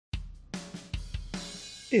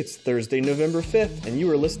It's Thursday, November 5th, and you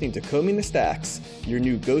are listening to Combing the Stacks, your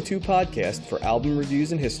new go-to podcast for album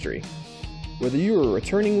reviews and history. Whether you are a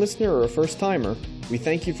returning listener or a first-timer, we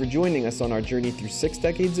thank you for joining us on our journey through 6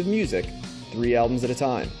 decades of music, 3 albums at a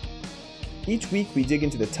time. Each week, we dig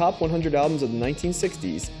into the top 100 albums of the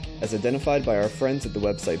 1960s, as identified by our friends at the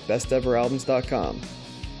website besteveralbums.com.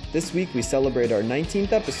 This week, we celebrate our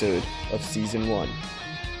 19th episode of Season 1.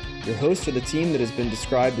 Your hosts are the team that has been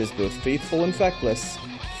described as both faithful and feckless,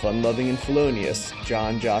 fun-loving and felonious,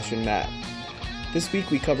 John, Josh, and Matt. This week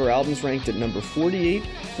we cover albums ranked at number 48,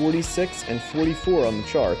 46, and 44 on the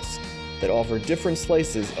charts that offer different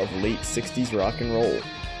slices of late 60s rock and roll.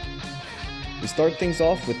 We start things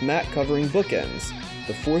off with Matt covering Bookends,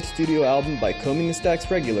 the 4th studio album by Combing the Stacks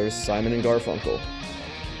regulars Simon and Garfunkel.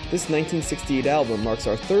 This 1968 album marks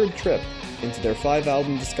our 3rd trip into their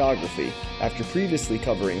 5-album discography after previously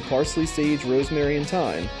covering Parsley, Sage, Rosemary, and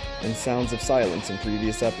Thyme and Sounds of Silence in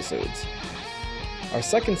previous episodes. Our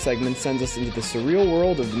second segment sends us into the surreal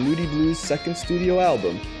world of the Moody Blues' 2nd studio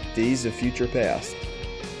album, Days of Future Past.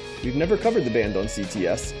 We've never covered the band on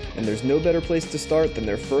CTS, and there's no better place to start than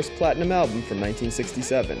their first platinum album from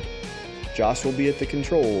 1967. Josh will be at the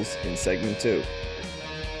controls in segment 2.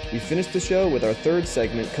 We finished the show with our 3rd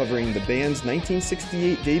segment covering the band's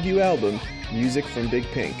 1968 debut album, Music from Big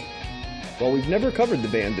Pink. While we've never covered the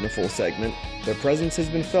band in a full segment, their presence has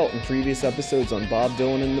been felt in previous episodes on Bob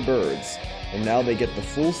Dylan and the Byrds, and now they get the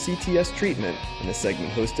full CTS treatment in a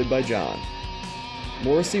segment hosted by John.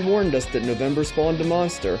 Morrissey warned us that November spawned a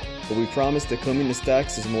monster, but we promise that Combing the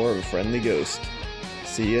Stacks is more of a friendly ghost.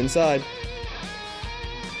 See you inside.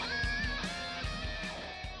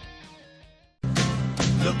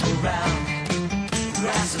 Look around, the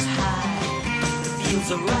grass is high, the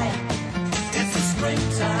fields are ripe, it's the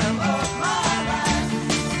springtime of my life.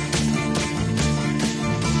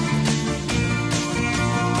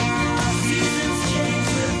 Seasons change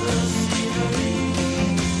with the scenery,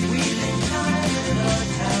 weaving time in a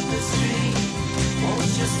tapestry. Won't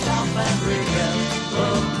you stop and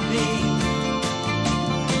remember me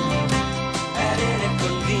at any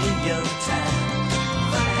convenient time?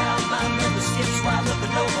 My manuscripts while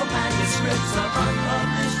looking over manuscripts of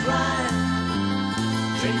unpublished rhyme,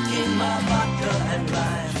 drinking my vodka and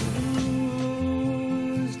lime.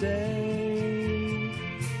 Tuesday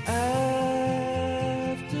afternoon,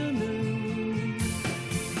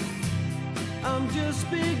 I'm just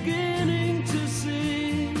beginning to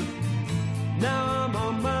see. Now I'm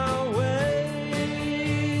on my way.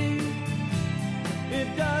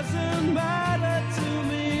 It doesn't matter to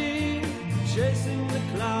me, chasing the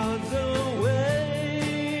clouds away.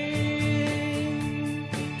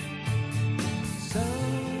 Something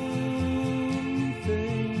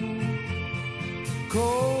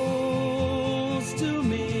calls to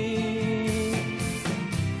me.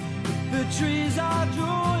 The trees are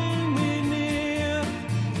drawing me near.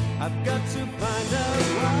 I've got to find out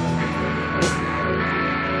why.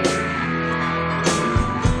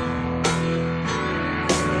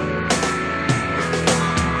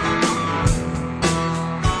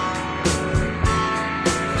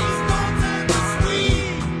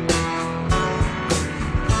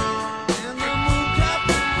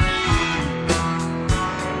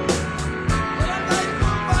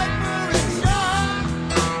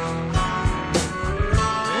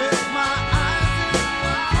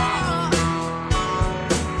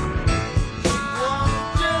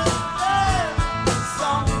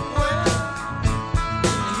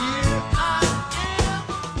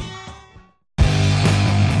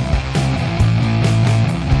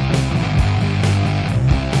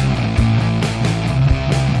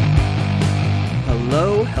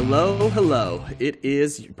 Hello. It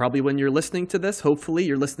is probably when you're listening to this, hopefully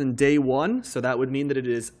you're listening day 1, so that would mean that it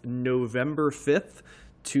is November 5th,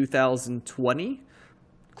 2020,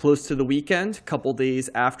 close to the weekend, a couple days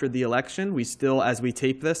after the election. We still, as we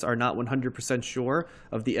tape this, are not 100% sure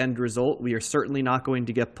of the end result. We are certainly not going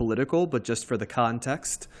to get political, but just for the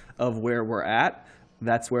context of where we're at,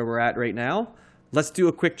 that's where we're at right now. Let's do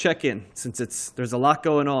a quick check-in, since there's a lot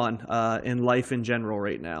going on in life in general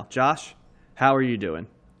right now. Josh, how are you doing?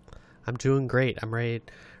 I'm doing great. I'm ready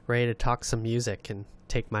to talk some music and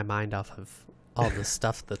take my mind off of all the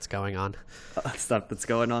stuff that's going on.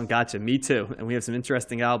 Gotcha. Me too. And we have some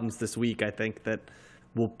interesting albums this week, I think, that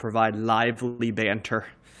will provide lively banter.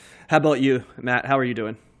 How about you, Matt? How are you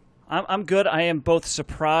doing? I'm good. I am both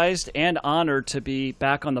surprised and honored to be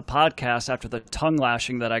back on the podcast after the tongue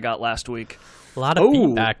lashing that I got last week. A lot of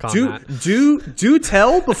feedback on that. Do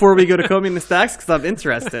tell before we go to combing the stacks, because I'm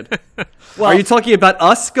interested. Well, are you talking about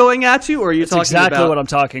us going at you, or are you talking exactly about... what I'm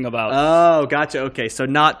talking about. Oh, gotcha. Okay, so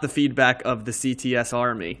not the feedback of the CTS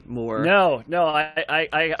Army, more... No.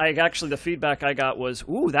 I actually, the feedback I got was,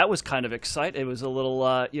 ooh, that was kind of exciting. It was a little,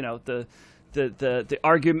 the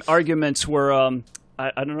arguments were,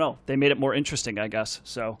 I don't know. They made it more interesting, I guess,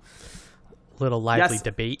 so... Little lively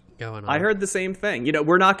debate going on. I heard the same thing.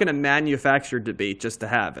 We're not going to manufacture debate just to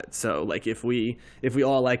have it. So, like, if we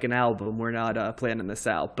all like an album, we're not planning this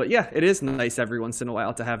out. But yeah, it is nice every once in a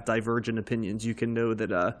while to have divergent opinions. You can know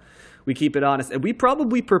that we keep it honest, and we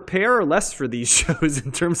probably prepare less for these shows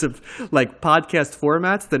in terms of like podcast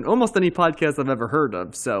formats than almost any podcast I've ever heard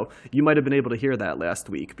of. So you might have been able to hear that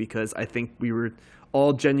last week, because I think we were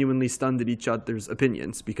all genuinely stunned at each other's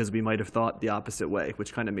opinions, because we might have thought the opposite way,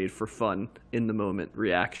 which kind of made for fun in the moment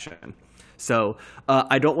reaction. So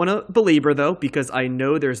I don't want to belabor, though, because I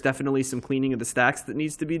know there's definitely some cleaning of the stacks that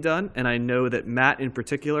needs to be done, and I know that Matt in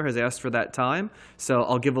particular has asked for that time. So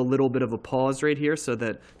I'll give a little bit of a pause right here so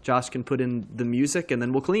that Josh can put in the music, and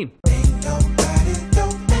then we'll clean.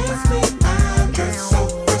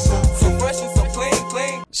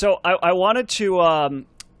 So I wanted to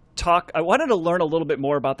I wanted to learn a little bit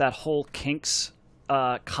more about that whole Kinks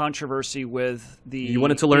controversy with the... You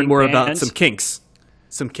wanted to learn more about some kinks.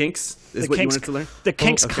 Some kinks is what you wanted to learn? The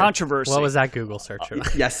Kinks controversy. What was that Google search?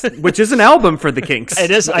 Yes, which is an album for the Kinks.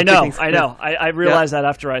 It is. I know. I realized that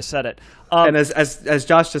after I said it. And as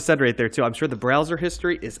Josh just said right there too, I'm sure the browser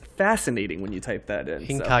history is fascinating when you type that in.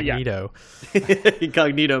 Incognito. So,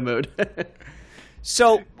 Incognito mode.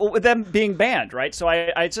 So with them being banned, right? So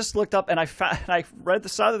I just looked up and I read the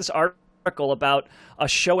side of this article about a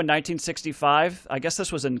show in 1965. I guess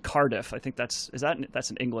this was in Cardiff. I think that's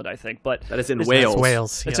in England, I think. But that is in Wales. That's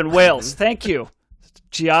Wales. It's in Wales. Thank you.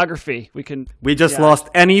 Geography. We just lost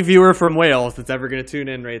any viewer from Wales that's ever going to tune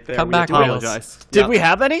in right there. Come back, apologize. Wales. Did we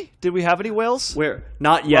have any? Did we have any Wales?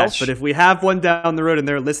 Not yet, Welsh? but if we have one down the road and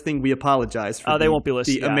they're listening, we apologize for they won't be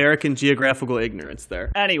listening. The American geographical ignorance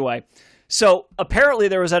there. Anyway, so apparently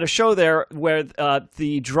there was at a show there where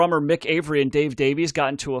the drummer Mick Avery and Dave Davies got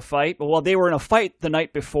into a fight. Well, they were in a fight the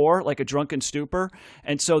night before, like a drunken stupor.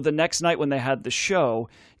 And so the next night when they had the show,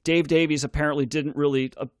 Dave Davies apparently didn't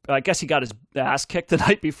really, I guess he got his ass kicked the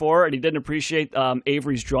night before, and he didn't appreciate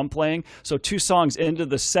Avery's drum playing. So 2 songs into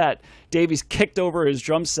the set, Davies kicked over his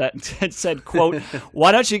drum set and said, quote,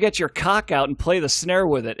 "Why don't you get your cock out and play the snare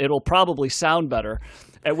with it? It'll probably sound better."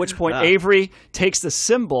 At which point Avery takes the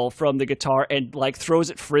cymbal from the guitar and like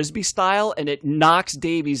throws it Frisbee style, and it knocks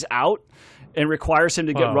Davies out and requires him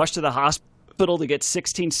to get rushed to the hospital to get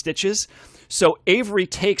 16 stitches. So Avery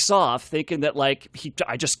takes off thinking that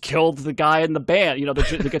I just killed the guy in the band, the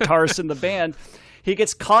guitarist in the band. He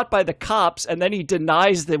gets caught by the cops, and then he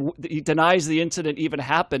denies the incident even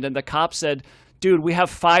happened. And the cop said, "Dude, we have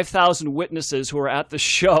 5,000 witnesses who are at the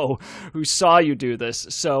show who saw you do this."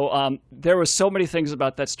 So there was so many things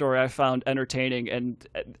about that story I found entertaining, and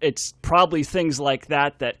it's probably things like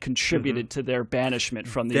that contributed to their banishment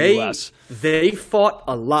from the U.S. They fought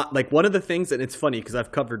a lot. Like, one of the things, and it's funny because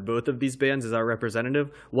I've covered both of these bands as our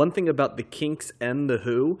representative, one thing about the Kinks and the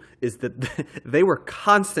Who is that they were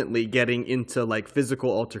constantly getting into like physical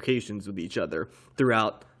altercations with each other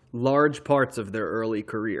throughout large parts of their early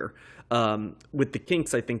career. With the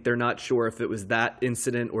Kinks, I think they're not sure if it was that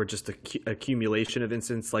incident or just accumulation of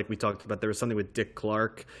incidents. Like we talked about, there was something with Dick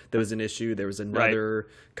Clark that was an issue. There was another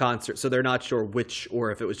concert. So they're not sure which,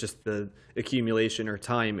 or if it was just the accumulation or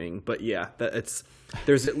timing. But yeah,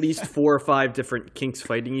 there's at least 4 or 5 different Kinks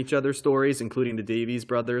fighting each other stories, including the Davies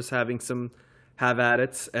brothers having some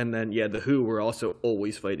have-at-its. And then, the Who were also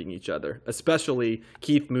always fighting each other. Especially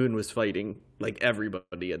Keith Moon was fighting like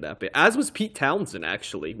everybody in that band, as was Pete Townsend.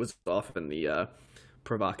 Actually, was often the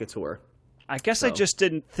provocateur. I guess I just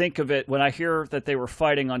didn't think of it when I hear that they were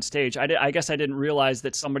fighting on stage. I guess I didn't realize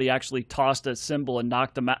that somebody actually tossed a cymbal and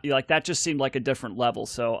knocked them out. Like, that just seemed like a different level.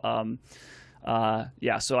 So,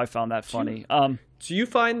 so I found that funny. Do you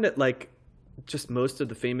find that like just most of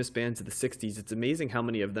the famous bands of the 60s, it's amazing how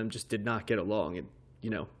many of them just did not get along? And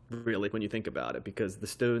really, when you think about it, because the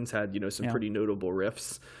Stones had, some pretty notable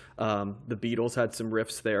riffs. The Beatles had some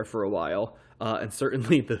riffs there for a while. And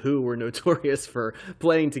certainly the Who were notorious for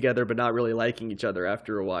playing together but not really liking each other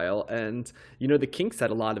after a while. And, the Kinks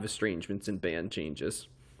had a lot of estrangements and band changes.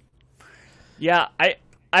 Yeah,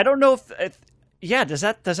 I don't know if does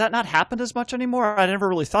that not happen as much anymore? I never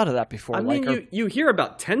really thought of that before. I mean, you hear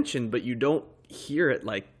about tension, but you don't hear it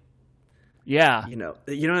like Yeah. You know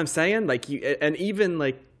what I'm saying? Like and even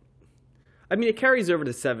like, I mean, it carries over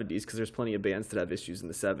to the 70s because there's plenty of bands that have issues in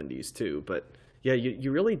the 70s too. But yeah,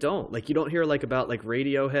 you really don't. Like, you don't hear like about like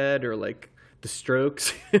Radiohead or like the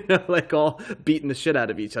Strokes, like all beating the shit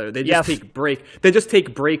out of each other. They just They just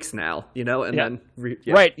take breaks now, and then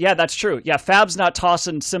right. Yeah, that's true. Yeah, Fab's not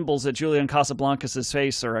tossing cymbals at Julian Casablancas'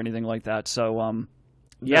 face or anything like that. So,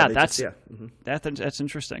 that's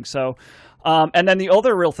interesting. So, and then the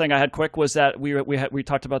other real thing I had quick was that we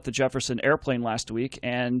talked about the Jefferson airplane last week,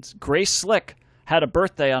 and Grace Slick had a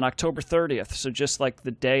birthday on October 30th. So just like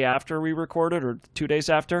the day after we recorded, or 2 days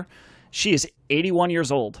after, she is 81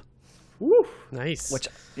 years old. Woo, nice.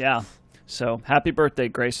 So happy birthday,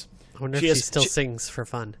 Grace. I wonder if she still sings for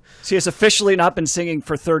fun. She has officially not been singing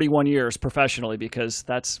for 31 years professionally, because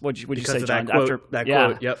that's what you say, John? Quote, yep.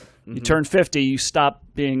 Mm-hmm. You turn 50, you stop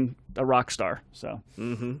being a rock star. So.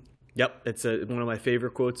 Mm-hmm. Yep, it's one of my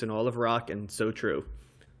favorite quotes in all of rock, and so true.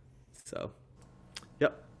 So,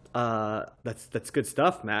 yep, that's good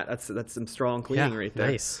stuff, Matt. That's some strong cleaning right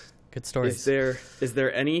there. Nice. Good stories. Is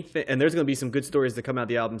there anything, and there's going to be some good stories that come out of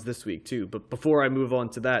the albums this week too, but before I move on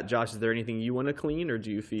to that, Josh, is there anything you want to clean, or do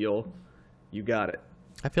you feel you got it?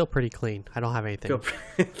 I feel pretty clean. I don't have anything.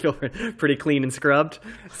 Feel pretty clean and scrubbed.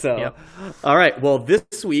 So, yep. All right. Well,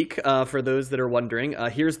 this week, for those that are wondering,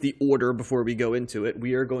 here's the order before we go into it.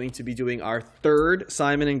 We are going to be doing our third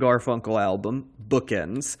Simon and Garfunkel album,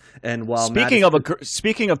 Bookends. And while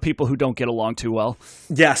speaking of people who don't get along too well,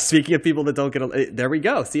 yes, speaking of people that don't get along, there we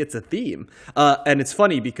go. See, it's a theme, and it's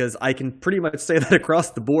funny because I can pretty much say that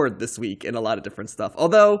across the board this week in a lot of different stuff.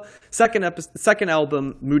 Although second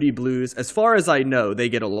album, Moody Blues, as far as I know,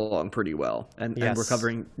 they get along pretty well, and we're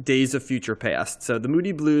covering Days of Future Past. So the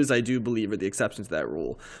Moody Blues, I do believe, are the exception to that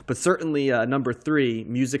rule. But certainly number 3,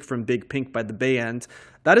 Music from Big Pink by the band,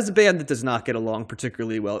 that is a band that does not get along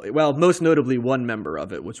particularly well. Well, most notably one member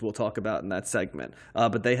of it, which we'll talk about in that segment.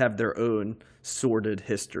 But they have their own sordid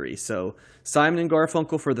history. So Simon and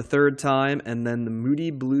Garfunkel for the third time, and then the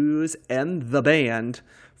Moody Blues and the band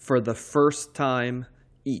for the first time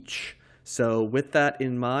each. So with that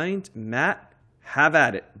in mind, Matt, have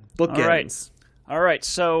at it. Bookends. All right.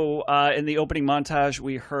 So in the opening montage,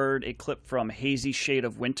 we heard a clip from Hazy Shade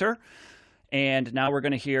of Winter. And now we're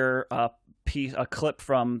going to hear a clip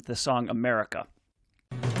from the song America.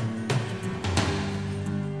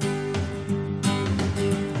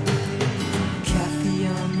 Kathy,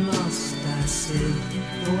 I'm lost, I said,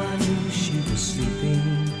 though I knew she was sleeping.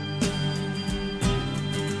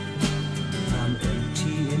 I'm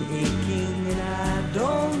empty and aching, and I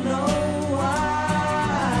don't know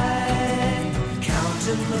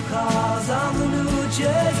the cars on the New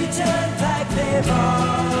Jersey Turnpike, they've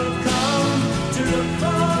all come to look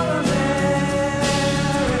for America.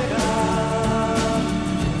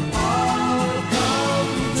 All come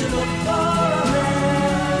to look for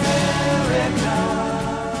America.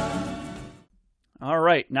 All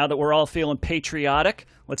right, now that we're all feeling patriotic,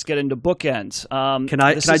 let's get into Bookends. Can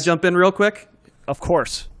I jump in real quick? Of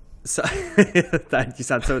course. So, you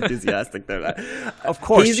sound so enthusiastic there. Of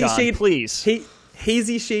course, John, please.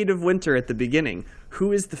 Hazy Shade of Winter at the beginning.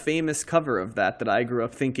 Who is the famous cover of that I grew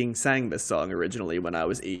up thinking sang this song originally when I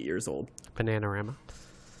was 8 years old? Bananarama.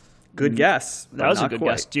 Good guess. That was a good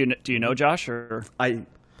guess. Do you know, Josh? Or I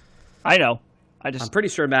know. I'm pretty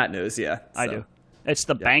sure Matt knows. Yeah, I do. It's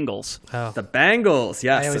the Bangles. Oh, the Bangles.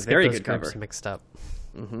 Yes, I always a very get those good cover. groups mixed up.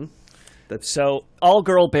 Mm-hmm. So all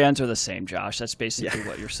girl bands are the same, Josh. That's basically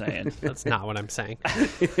what you're saying. That's not what I'm saying.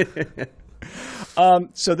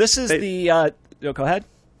 So this is go ahead.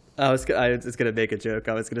 I was going to make a joke.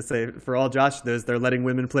 I was going to say, for all Josh knows, they're letting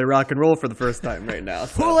women play rock and roll for the first time right now.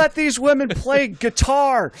 So. Who let these women play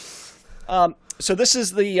guitar? So this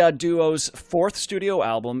is the duo's fourth studio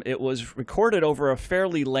album. It was recorded over a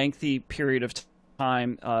fairly lengthy period of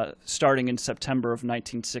time, starting in September of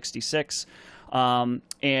 1966. And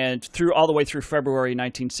all the way through February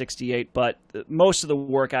 1968, but most of the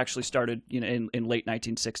work actually started in late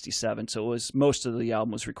 1967. So most of the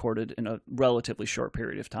album was recorded in a relatively short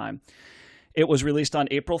period of time. It was released on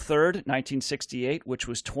April 3rd, 1968, which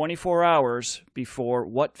was 24 hours before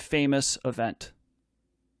what famous event?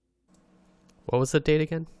 What was the date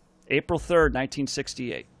again? April 3rd,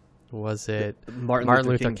 1968. Was it Martin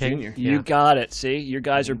Luther King Jr.? You got it. See, you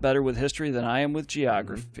guys are better with history than I am with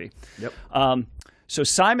geography. Yep. So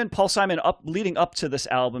Paul Simon, leading up to this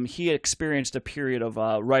album, he experienced a period of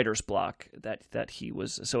writer's block that he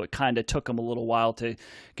was. So it kind of took him a little while to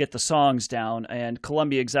get the songs down, and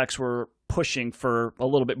Columbia execs were pushing for a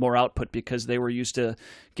little bit more output because they were used to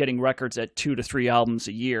getting records at 2 to 3 albums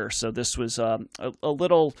a year. So this was a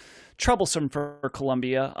little troublesome for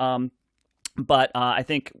Columbia. But I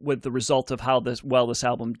think with the result of how this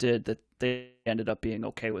album did, that they ended up being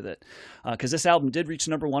okay with it. Because this album did reach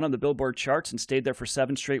number 1 on the Billboard charts and stayed there for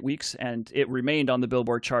 7 straight weeks, and it remained on the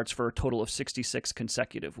Billboard charts for a total of 66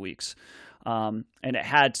 consecutive weeks. And it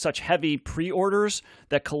had such heavy pre-orders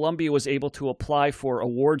that Columbia was able to apply for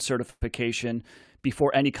award certification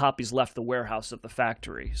before any copies left the warehouse of the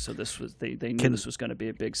factory. So this was they knew this was going to be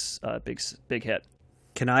a big hit.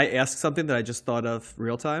 Can I ask something that I just thought of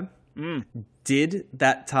real time? Did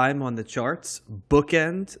that time on the charts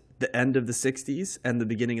bookend the end of the 60s and the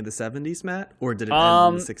beginning of the 70s, Matt? Or did it end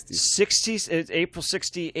in the 60s? 60s, April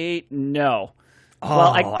 68, no. Oh,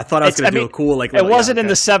 well, I thought I was going to do a cool... It wasn't in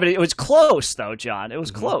the 70s. It was close, though, John. It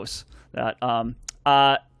was close.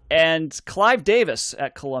 And Clive Davis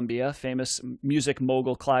at Columbia, famous music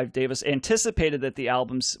mogul Clive Davis, anticipated that the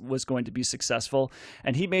album was going to be successful,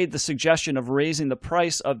 and he made the suggestion of raising the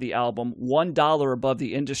price of the album $1 above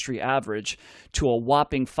the industry average to a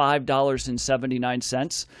whopping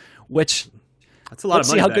 $5.79, which... That's a lot of money. Let's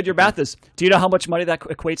see how good your math is. Do you know how much money that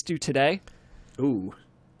equates to today? Ooh.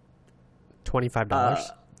 $25.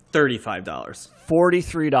 $35.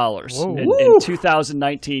 $43 in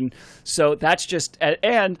 2019. So that's just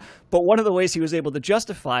but one of the ways he was able to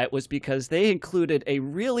justify it was because they included a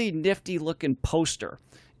really nifty looking poster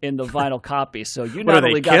in the vinyl copy. So you not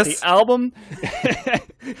only got the album,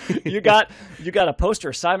 you got a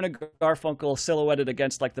poster, Simon and Garfunkel silhouetted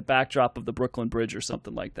against like the backdrop of the Brooklyn Bridge or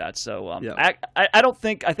something like that. So I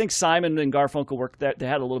think Simon and Garfunkel worked that. They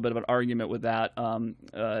had a little bit of an argument with that. And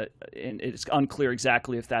it's unclear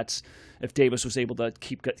exactly if Davis was able to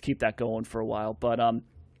keep that going for a while. But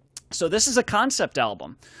so this is a concept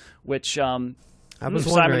album, which I was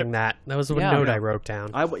wondering that. That was one note I wrote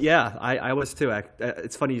down. I was too.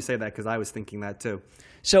 It's funny you say that because I was thinking that too.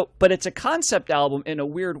 So, but it's a concept album in a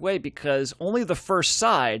weird way because only the first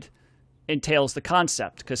side entails the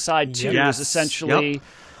concept. Because side 2 is essentially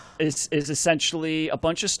is essentially a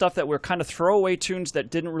bunch of stuff that were kind of throwaway tunes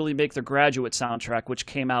that didn't really make the Graduate soundtrack, which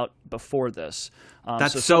came out before this.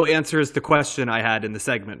 That so answers the question I had in the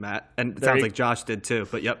segment, Matt. And it sounds like Josh did too.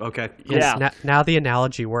 But yep, okay. Cool. Yeah. Now the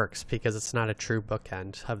analogy works because it's not a true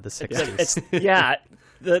bookend of the 60s.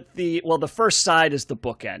 The first side is the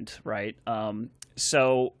bookend, right?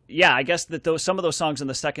 So yeah, I guess that some of those songs on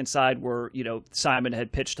the second side were, Simon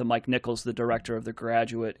had pitched to Mike Nichols, the director of The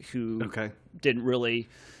Graduate, who didn't really.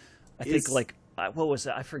 What was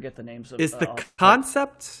that? I forget the names of. Is the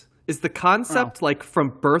concept? Is the concept like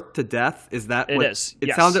from birth to death? Is that it what is?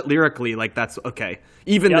 It sounded lyrically like that's okay.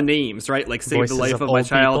 Even the names, right? Like Save Voices the Life of My Old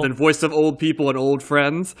Child People. and Voice of Old People and Old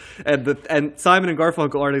Friends. And Simon and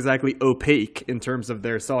Garfunkel aren't exactly opaque in terms of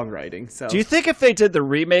their songwriting. So do you think if they did the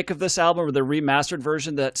remake of this album or the remastered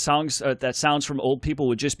version, that sounds from Old People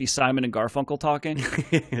would just be Simon and Garfunkel talking?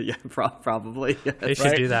 Yeah, probably. Yes. They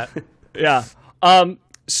should do that. Yeah. And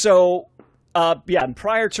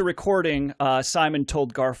prior to recording, Simon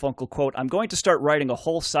told Garfunkel, quote, "I'm going to start writing a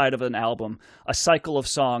whole side of an album, a cycle of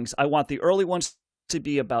songs. I want the early ones to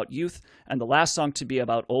be about youth and the last song to be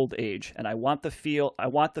about old age. And I want the feel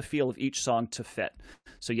of each song to fit."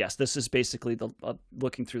 So yes, this is basically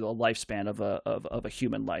looking through the lifespan of a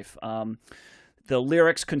human life. The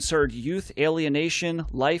lyrics concerned youth, alienation,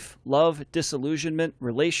 life, love, disillusionment,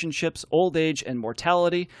 relationships, old age, and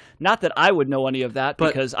mortality. Not that I would know any of that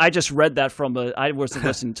because I just read that I wasn't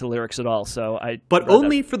listening to lyrics at all. So But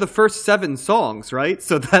only for the first 7 songs, right?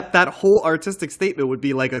 So that whole artistic statement would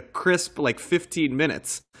be like a crisp 15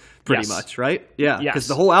 minutes, pretty much, right? Yeah, because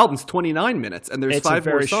the whole album's 29 minutes and there's 5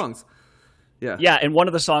 more songs. Yeah, and one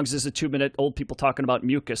of the songs is a 2-minute old people talking about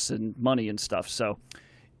mucus and money and stuff. So,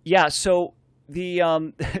 yeah,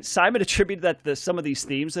 the Simon attributed that some of these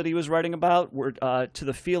themes that he was writing about were to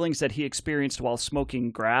the feelings that he experienced while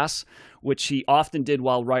smoking grass, which he often did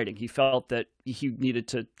while writing. He felt that he needed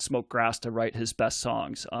to smoke grass to write his best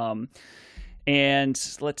songs.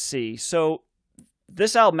 And let's see. So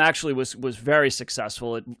this album actually was very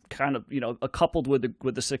successful. It kind of, coupled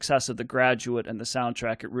with the success of The Graduate and the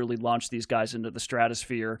soundtrack, it really launched these guys into the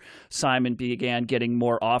stratosphere. Simon began getting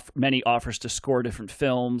many offers to score different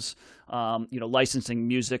films, licensing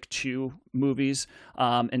music to movies.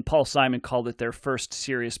 And Paul Simon called it their first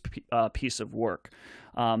serious piece of work.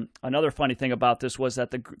 Another funny thing about this was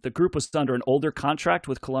that the group was under an older contract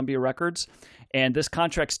with Columbia Records, and this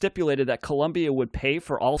contract stipulated that Columbia would pay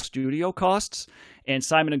for all studio costs, and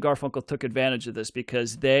Simon and Garfunkel took advantage of this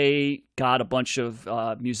because they got a bunch of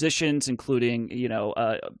musicians, including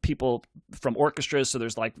people from orchestras. So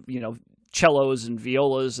there's cellos and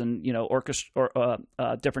violas and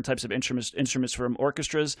different types of instruments from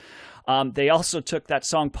orchestras. They also took that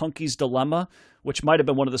song Punky's Dilemma, which might have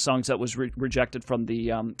been one of the songs that was rejected from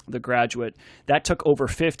the Graduate. That took over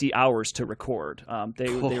 50 hours to record. They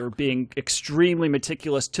were being extremely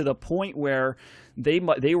meticulous to the point where they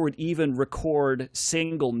would even record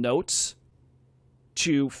single notes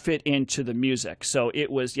to fit into the music. So it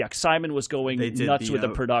was, Simon was going nuts with the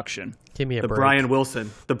production. Give me a break.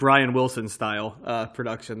 The Brian Wilson style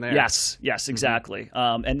production there. Yes, exactly.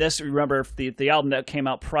 And this, remember, the album that came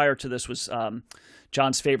out prior to this was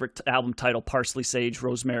John's favorite album title, Parsley, Sage,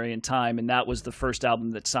 Rosemary, and Thyme, and that was the first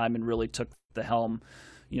album that Simon really took the helm,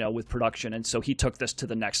 with production, and so he took this to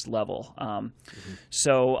the next level.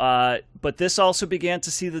 But this also began to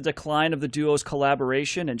see the decline of the duo's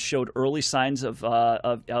collaboration and showed early signs of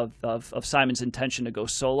Simon's intention to go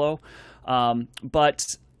solo.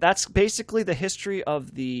 But that's basically the history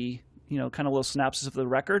of the kind of little synopsis of the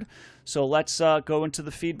record. So let's go into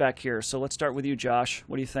the feedback here. So let's start with you, Josh.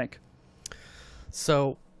 What do you think?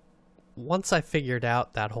 So once I figured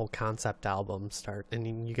out that whole concept album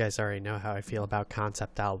and you guys already know how I feel about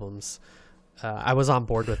concept albums, I was on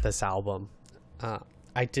board with this album.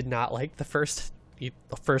 I did not like the first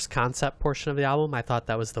concept portion of the album. I thought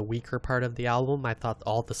that was the weaker part of the album. I thought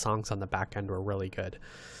all the songs on the back end were really good.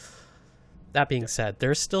 That being said,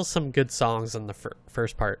 there's still some good songs on the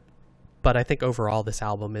first part, but I think overall this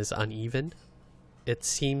album is uneven. It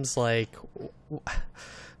seems like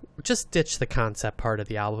just ditch the concept part of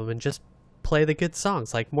the album and just play the good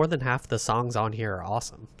songs. Like, more than half the songs on here are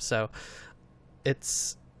awesome. So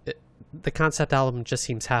the concept album just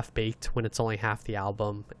seems half-baked when it's only half the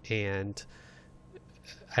album, and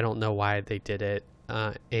I don't know why they did it.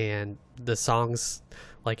 And the songs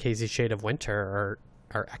like Hazy Shade of Winter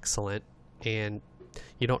are excellent, and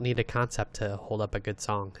you don't need a concept to hold up a good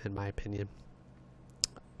song, in my opinion.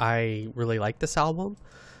 I really like this album.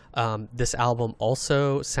 This album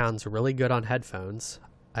also sounds really good on headphones.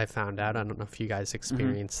 I found out. I don't know if you guys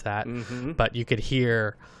experienced that, but you could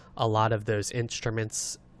hear a lot of those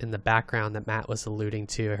instruments in the background that Matt was alluding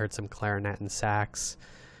to. I heard some clarinet and sax,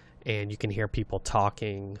 and you can hear people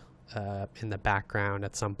talking in the background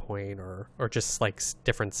at some point, or just like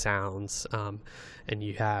different sounds. And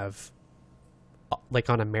you have, like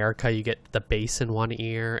on America, you get the bass in one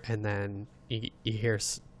ear, and then you hear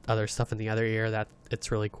other stuff in the other ear. That it's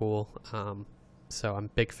really cool. So I'm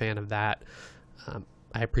a big fan of that.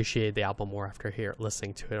 I appreciated the album more after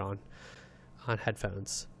listening to it on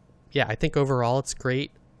headphones. Yeah, I think overall it's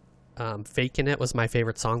great. Fakin' It was my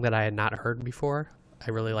favorite song that I had not heard before. I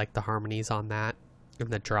really like the harmonies on that. And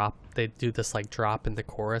the drop, they do this like drop in the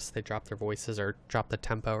chorus. They drop their voices or drop the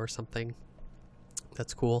tempo or something.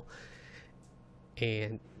 That's cool.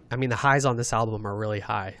 And I mean, the highs on this album are really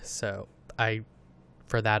high. So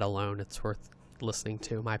for that alone, it's worth listening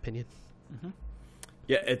to, in my opinion.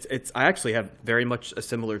 Yeah, it's. I actually have very much a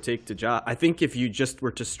similar take to Josh. I think if you just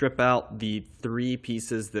were to strip out the three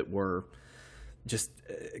pieces that were just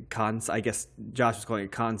I guess Josh was calling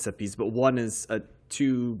it concept piece, but one is a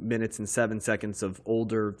 2 minutes and 7 seconds of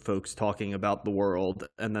older folks talking about the world,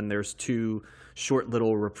 and then there's two short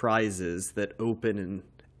little reprises that open and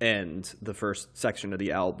end the first section of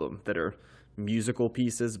the album that are musical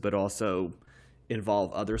pieces, but also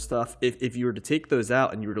involve other stuff. If you were to take those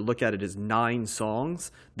out and you were to look at it as 9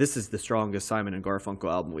 songs, this is the strongest Simon and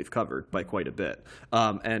Garfunkel album we've covered by quite a bit.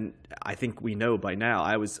 And I think we know by now,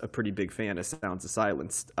 I was a pretty big fan of Sounds of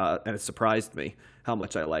Silence, and it surprised me how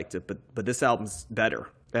much I liked it. But this album's better.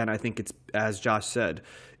 And I think it's, as Josh said,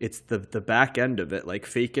 it's the back end of it, like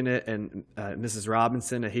Fakin' It and Mrs.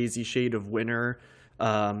 Robinson, A Hazy Shade of Winter.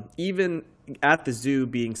 Even At the Zoo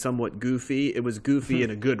being somewhat goofy, it was goofy in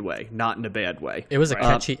a good way, not in a bad way. It was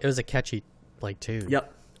a catchy like tune.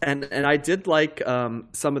 Yep. And I did like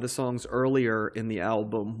some of the songs earlier in the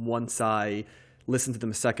album once I listened to them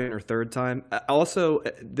a second or third time. Also,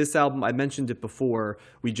 this album, I mentioned it before,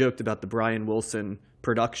 we joked about the Brian Wilson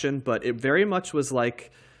production, but it very much was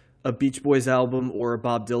like a Beach Boys album or a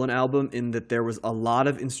Bob Dylan album in that there was a lot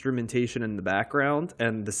of instrumentation in the background,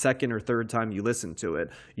 and the second or third time you listen to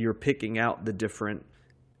it, you're picking out the different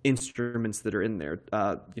instruments that are in there.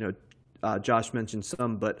 Josh mentioned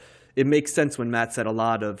some, but it makes sense when Matt said a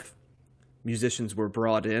lot of musicians were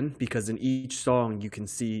brought in, because in each song you can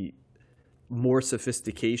see more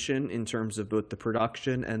sophistication in terms of both the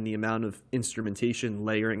production and the amount of instrumentation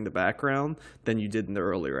layering the background than you did in the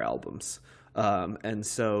earlier albums. And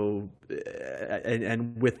so,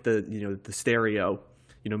 and with the stereo,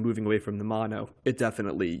 moving away from the mono, it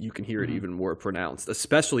definitely, you can hear it even more pronounced,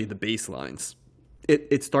 especially the bass lines.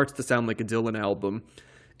 It starts to sound like a Dylan album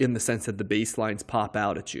in the sense that the bass lines pop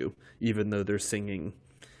out at you, even though they're singing,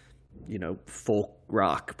 folk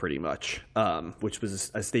rock pretty much, which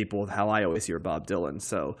was a staple of how I always hear Bob Dylan.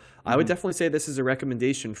 So I would definitely say this is a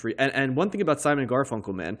recommendation for you. And one thing about Simon &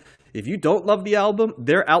 Garfunkel, man, if you don't love the album,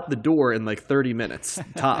 they're out the door in like 30 minutes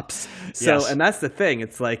tops. So, Yes. and that's the thing.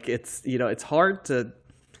 It's like, it's hard to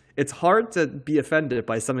be offended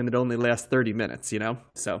by something that only lasts 30 minutes,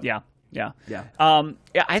 So Yeah. Yeah.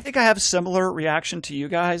 I think I have a similar reaction to you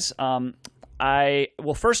guys.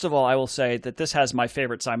 First of all, I will say that this has my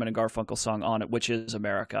favorite Simon and Garfunkel song on it, which is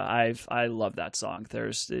America. I love that song.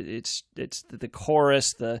 It's the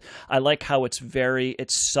chorus. I like how it's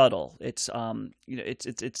subtle. It's I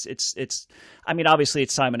mean, obviously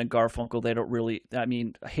it's Simon and Garfunkel. They don't really. I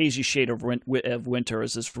mean, Hazy Shade of Winter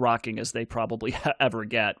is as rocking as they probably ever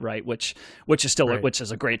get, right? Which is still Right. which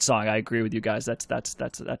is a great song. I agree with you guys. That's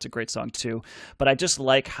a great song too. But I just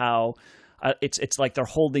like how. It's like they're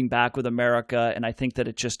holding back with America, and I think that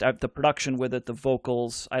it just the production with it, the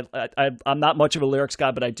vocals. I'm not much of a lyrics guy,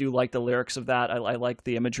 but I do like the lyrics of that. I like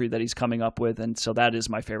the imagery that he's coming up with, and so that is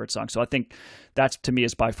my favorite song. So I think that to me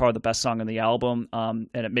is by far the best song on the album, and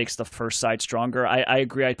it makes the first side stronger. I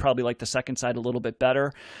agree. I probably like the second side a little bit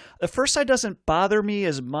better. The first side doesn't bother me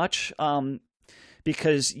as much.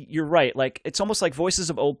 Because you're right, like it's almost like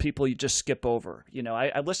Voices of Old People you just skip over.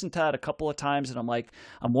 I listened to that a couple of times, and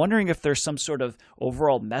I'm wondering if there's some sort of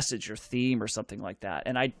overall message or theme or something like that.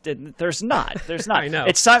 And I didn't. There's not. I know.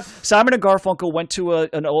 It's Simon and Garfunkel went to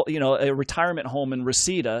a retirement home in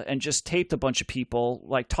Reseda and just taped a bunch of people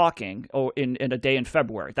like talking in a day in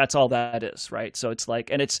February. That's all that is, right? So it's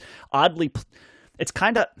like, and it's oddly, it's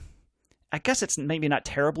kind of. I guess it's maybe not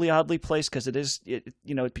terribly oddly placed because it is,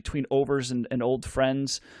 between overs and old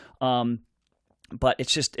friends. But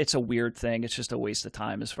it's a weird thing. It's just a waste of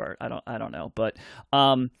time as far, I don't know. But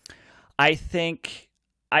I think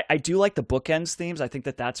I do like the bookends themes. I think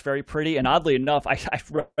that's very pretty. And oddly enough, I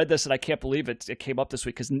read this and I can't believe it came up this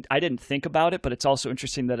week because I didn't think about it, but it's also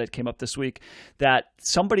interesting that it came up this week that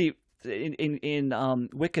somebody in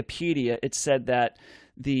Wikipedia, it said that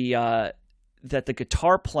that the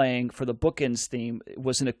guitar playing for the bookends theme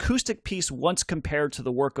was an acoustic piece once compared to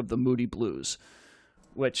the work of the Moody Blues,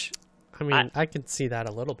 which I mean, I can see that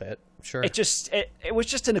a little bit. Sure. it was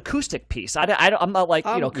just an acoustic piece. I'm not like,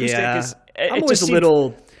 acoustic is. I'm always a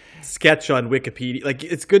little sketch on Wikipedia. Like,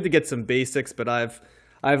 it's good to get some basics, but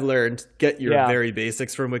I've learned get your very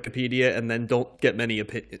basics from Wikipedia and then don't get many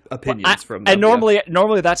opinions from them. And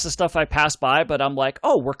normally that's the stuff I pass by, but I'm like,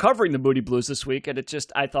 oh, we're covering the Moody Blues this week, and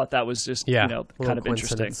I thought that was just kind of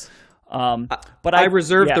interesting. But I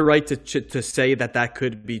reserve the right to say that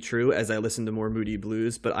could be true as I listen to more Moody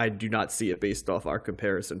Blues, but I do not see it based off our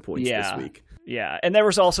comparison points this week. Yeah, and there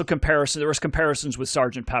was also comparisons with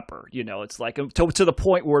Sgt. Pepper. It's like to the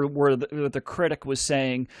point where the critic was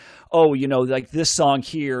saying, oh, like this song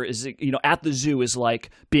here is, At the Zoo is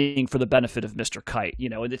like being for the benefit of Mr. Kite,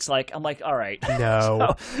 and it's like, I'm like, all right.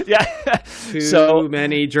 No. Too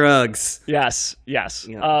many drugs. Yes. Yeah.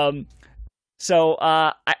 So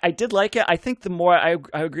I did like it. I think the more I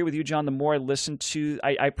agree with you, John. The more I listened to,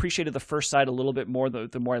 I appreciated the first side a little bit more.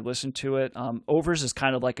 The more I listened to it, Overs is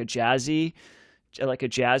kind of like a jazzier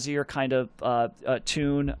kind of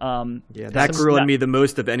tune. That grew on me the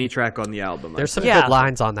most of any track on the album. There's some good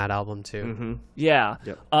lines on that album too. Mm-hmm. Yeah.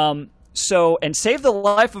 Yep. So, and Save the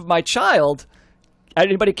Life of My Child.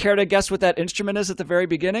 Anybody care to guess what that instrument is at the very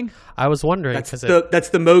beginning? I was wondering that's the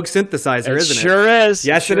Moog synthesizer, isn't it? Sure is.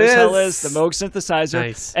 Yes, sure it as hell is. The Moog synthesizer.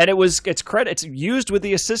 Nice. And it's used with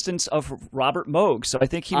the assistance of Robert Moog. So I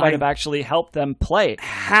think he might have actually helped them play.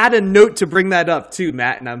 Had a note to bring that up too,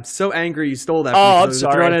 Matt, and I'm so angry you stole that. I'm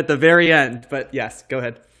sorry. Throwing it at the very end, but yes, go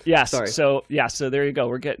ahead. Yes. Sorry. So there you go.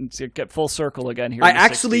 We're getting full circle again here. I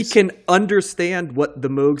actually can understand what the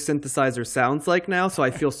Moog synthesizer sounds like now, so I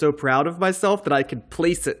feel so proud of myself that I can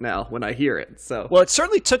place it now when I hear it. So well, it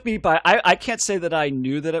certainly took me by. I can't say that I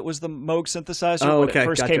knew that it was the Moog synthesizer when it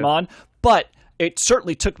first came on, but it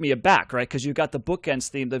certainly took me aback, right? Because you got the bookends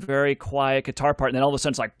theme, the very quiet guitar part, and then all of a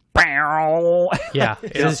sudden it's like, bow. Yeah,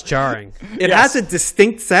 it is jarring. It has a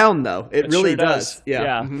distinct sound, though. It really sure does.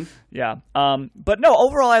 Yeah. Mm-hmm. Yeah. But no,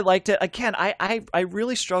 overall, I liked it. Again, I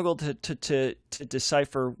really struggled to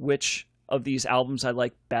decipher which of these albums I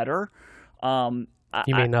like better. You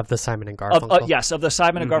mean of the Simon and Garfunkel? Yes, of the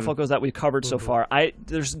Simon and Garfunkels that we've covered so far.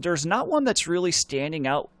 There's not one that's really standing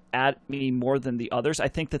out at me more than the others. I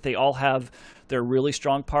think that they all have their really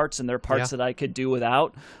strong parts and their parts that I could do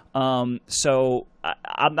without. So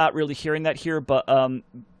I'm not really hearing that here, but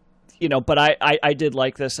but I did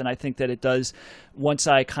like this, and I think that it does. Once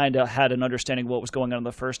I kind of had an understanding of what was going on in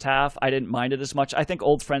the first half, I didn't mind it as much. I think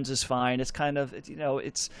Old Friends is fine. It's kind of,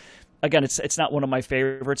 it's not one of my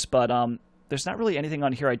favorites, but there's not really anything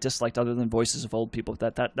on here I disliked other than Voices of Old People.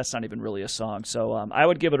 That's not even really a song. So I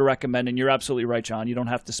would give it a recommend, and you're absolutely right, John. You don't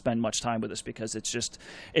have to spend much time with this because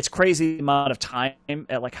it's crazy amount of time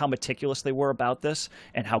at like how meticulous they were about this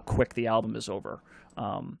and how quick the album is over.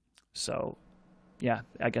 So yeah,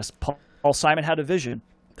 I guess Paul Simon had a vision.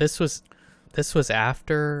 This was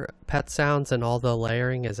after Pet Sounds and all the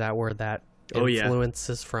layering. Is that where that influence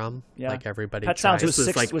is from? Yeah, like everybody. Pet Sounds was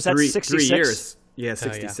that 66? 3 years. Yeah,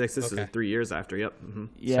 66. Oh, yeah. This was 3 years after. Yep. Mm-hmm.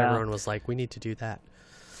 Yeah, so everyone was like, "We need to do that."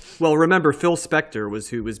 Well, remember Phil Spector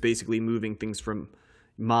was basically moving things from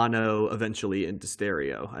mono eventually into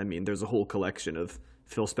stereo. I mean, there's a whole collection of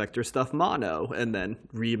Phil Spector stuff mono and then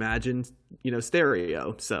reimagined,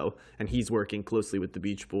 stereo. So, and he's working closely with the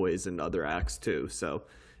Beach Boys and other acts too. So,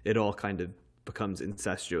 it all kind of becomes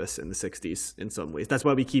incestuous in the 60s in some ways. That's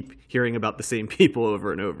why we keep hearing about the same people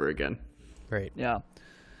over and over again. Right. Yeah.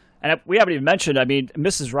 And we haven't even mentioned,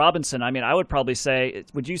 Mrs. Robinson. I would probably say,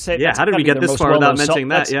 would you say? Yeah, how did we get this far without mentioning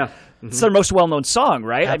that? Yeah. Mm-hmm. It's their most well-known song,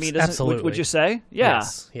 right? Absolutely. Would you say? Yeah.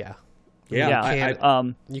 Yes. Yeah. Yeah.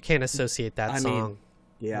 You can't associate that song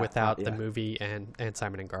without yeah. the movie and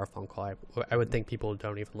Simon and Garfunkel. I would think people who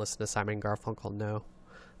don't even listen to Simon and Garfunkel know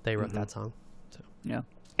they wrote that song. So. Yeah.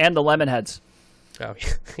 And the Lemonheads. Oh,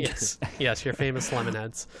 yes. Yes, your famous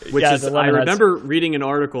Lemonheads. Which yeah, is, I remember reading an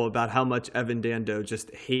article about how much Evan Dando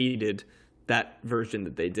just hated that version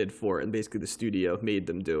that they did for it, and basically the studio made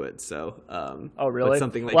them do it. So, oh, really?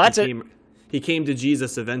 Something like he came to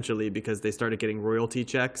Jesus eventually because they started getting royalty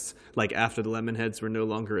checks, like after the Lemonheads were no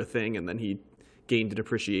longer a thing, and then he gained an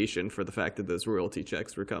appreciation for the fact that those royalty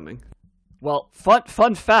checks were coming. Well,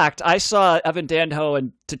 fun fact, I saw Evan Dando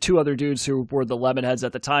and two other dudes who were the Lemonheads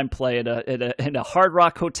at the time play in a Hard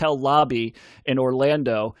Rock Hotel lobby in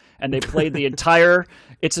Orlando, and they played the entire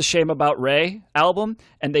It's a Shame About Ray album,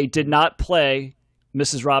 and they did not play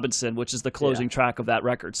Mrs. Robinson, which is the closing track of that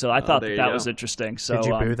record. So I thought that was interesting. So did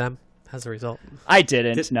you boo them as a result? I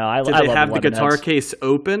didn't. Did I they love have the guitar Lemonheads. case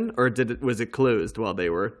open, or was it closed while they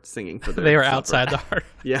were singing for their They were supper? outside the Hard.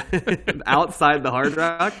 Yeah, outside the Hard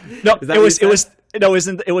Rock. No, Is that it what was you it said? was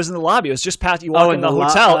it was in the lobby. It was just past you walk in the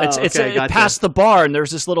hotel. It's gotcha. past the bar, and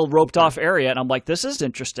there's this little roped off area, and I'm like, this is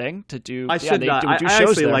interesting to do. I should not. Do I shows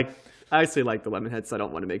actually there. I actually like the Lemonheads, so I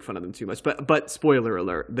don't want to make fun of them too much. But spoiler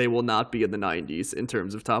alert, they will not be in the 90s in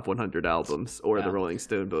terms of top 100 albums or the Rolling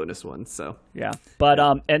Stone bonus ones. So yeah, but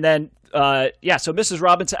and then so Mrs.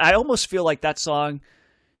 Robinson, I almost feel like that song.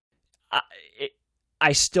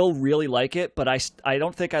 I still really like it, but I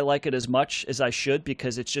don't think I like it as much as I should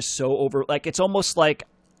because it's just so over. Like it's almost like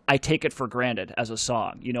I take it for granted as a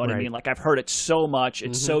song. You know what I mean? Like I've heard it so much,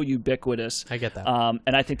 it's so ubiquitous. I get that.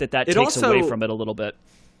 And I think that takes away from it a little bit.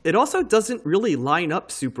 It also doesn't really line up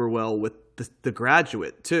super well with the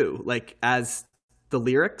Graduate too. Like as the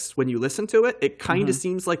lyrics, when you listen to it, it kind of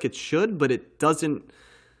seems like it should, but it doesn't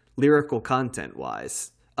lyrical content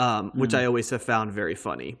wise. Which I always have found very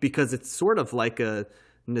funny because it's sort of like a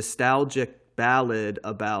nostalgic ballad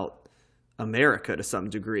about America to some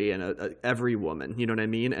degree and every woman, you know what I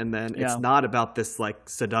mean? And then it's not about this like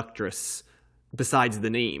seductress besides the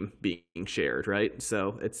name being shared, right?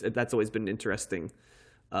 So that's always been an interesting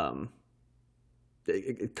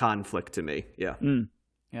conflict to me. Yeah.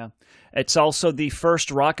 Yeah. It's also the first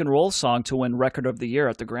rock and roll song to win Record of the Year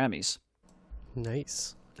at the Grammys.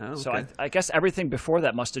 Nice. Oh, okay. So I guess everything before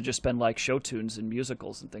that must have just been like show tunes and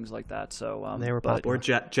musicals and things like that. So they were or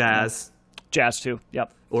jazz. Jazz too.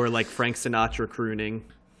 Yep. Or like Frank Sinatra crooning.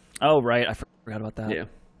 Oh right, I forgot about that. Yeah.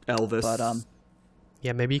 Elvis. But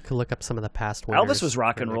yeah, maybe you could look up some of the past winners. Elvis was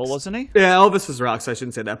rock and roll, wasn't he? Yeah, Elvis was rock, so I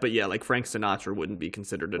shouldn't say that. But yeah, like Frank Sinatra wouldn't be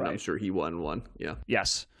considered, and I'm sure he won one. Yeah.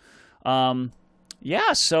 Yes.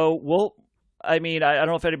 Yeah. So I don't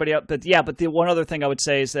know if anybody else, but the one other thing I would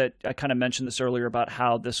say is that I kind of mentioned this earlier about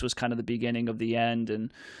how this was kind of the beginning of the end,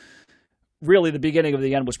 and really the beginning of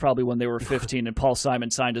the end was probably when they were 15 and Paul Simon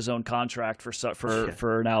signed his own contract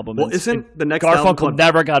for an album. Well, isn't the next Garfunkel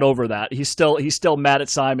never got over that? He's still mad at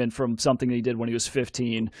Simon from something he did when he was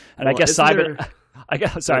 15, and I guess Simon. I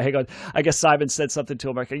guess Simon said something to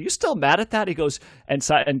him like, "Are you still mad at that?" He goes, and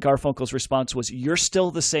Garfunkel's response was, "You're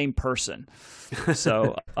still the same person."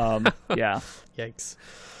 So, yeah. Yikes.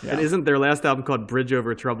 Yeah. And isn't their last album called Bridge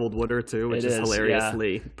Over Troubled Water too, which It is is,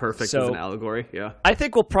 hilariously perfect So- as an allegory? Yeah. I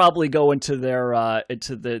think we'll probably go into their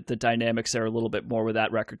into the dynamics there a little bit more with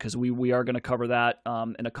that record, because we are going to cover that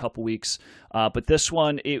in a couple weeks. But this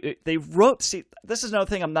one, they wrote. See, this is another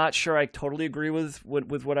thing I'm not sure I totally agree with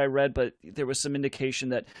what I read, but there was some indication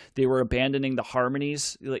that they were abandoning the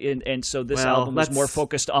harmonies, and so this Well, album was more that's-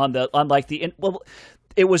 focused on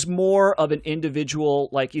it was more of an individual,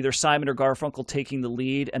 like either Simon or Garfunkel taking the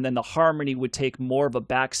lead, and then the harmony would take more of a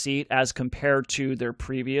backseat as compared to their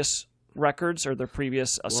previous records or their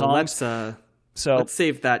previous songs. Let's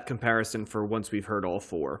save that comparison for once we've heard all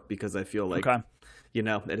four, because I feel like, Okay.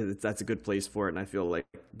 that's a good place for it, and I feel like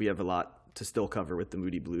we have a lot to still cover with the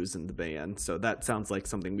Moody Blues and the band. So that sounds like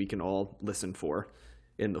something we can all listen for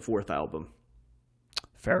in the fourth album.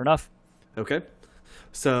 Fair enough. Okay.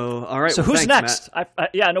 So, all right. So well, who's thanks, next?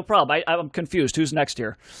 Yeah, no problem. I'm confused. Who's next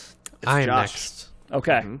here? I am Josh. next.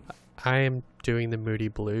 Okay. I am doing the Moody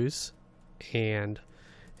Blues, and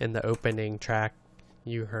in the opening track,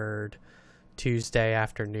 you heard Tuesday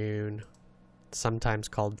Afternoon, sometimes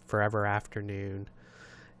called Forever Afternoon,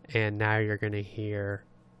 and now you're going to hear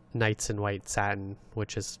Nights in White Satin,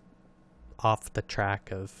 which is off the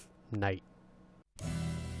track of Night.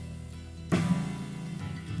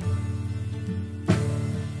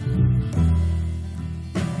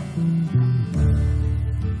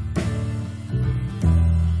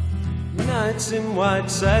 Nights in white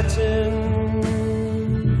satin,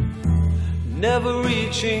 never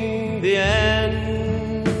reaching the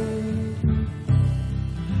end.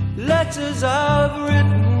 Letters I've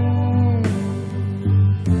written,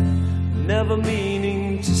 never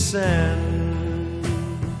meaning to send.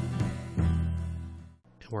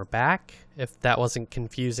 And we're back. If that wasn't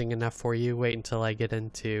confusing enough for you, wait until I get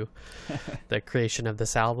into the creation of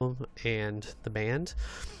this album and the band.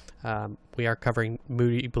 We are covering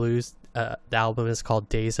Moody Blues. The album is called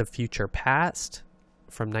Days of Future Past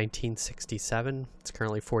from 1967. It's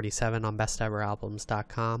currently 47 on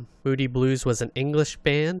besteveralbums.com. Moody Blues was an English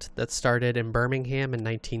band that started in Birmingham in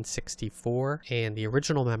 1964, and the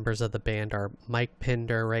original members of the band are Mike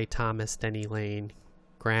Pinder, Ray Thomas, Denny Lane,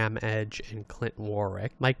 Graham Edge, and Clint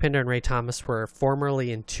Warwick. Mike Pinder and Ray Thomas were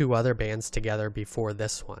formerly in two other bands together before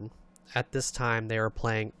this one. At this time, they were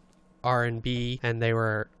playing R&B, and they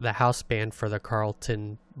were the house band for the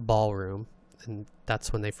Carlton Ballroom, and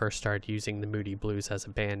that's when they first started using the Moody Blues as a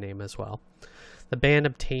band name as well. The band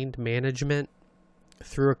obtained management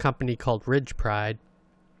through a company called Ridge Pride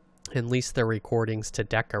and leased their recordings to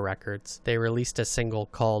Decca Records. They released a single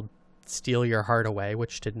called Steal Your Heart Away,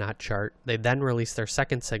 which did not chart. They then released their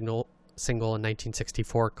second single in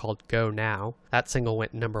 1964 called Go Now. That single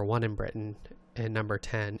went number 1 in Britain and number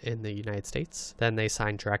 10 in the United States. Then they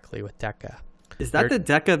signed directly with Decca. Is that the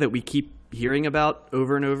Decca that we keep hearing about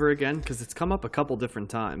over and over again? Because it's come up a couple different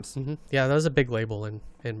times. Mm-hmm. Yeah, that was a big label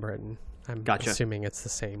in Britain. I'm Gotcha. assuming it's the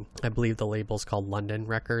same. I believe the label's called London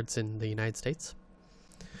Records in the United States.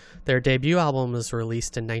 Their debut album was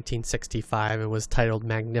released in 1965 and was titled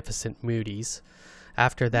Magnificent Moodies.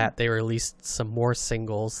 After that, they released some more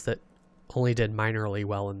singles that only did minorly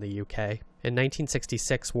well in the UK. In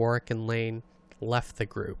 1966, Warwick and Lane left the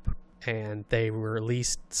group, and they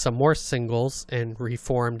released some more singles and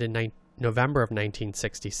reformed in November of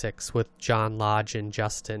 1966 with John Lodge and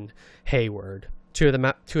Justin Hayward. Two of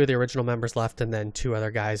the original members left, and then two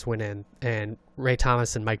other guys went in, and Ray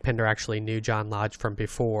Thomas and Mike Pinder actually knew John Lodge from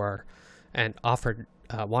before and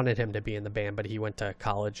wanted him to be in the band, but he went to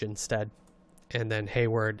college instead. And then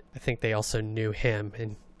Hayward, I think they also knew him,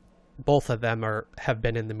 and both of them have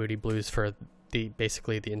been in the Moody Blues for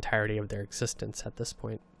basically the entirety of their existence at this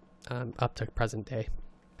point, up to present day.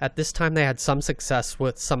 At this time, they had some success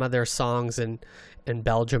with some of their songs in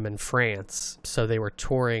Belgium and France, so they were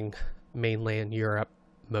touring mainland Europe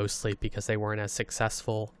mostly because they weren't as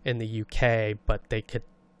successful in the UK, but they could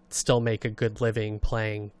still make a good living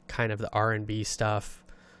playing kind of the R&B stuff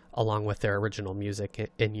along with their original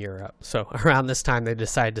music in Europe. So around this time, they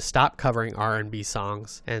decided to stop covering R&B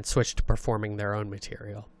songs and switch to performing their own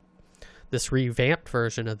material. This revamped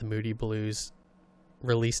version of the Moody Blues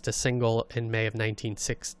released a single in May of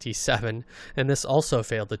 1967, and this also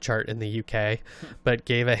failed to chart in the UK, but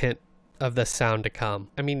gave a hint of the sound to come.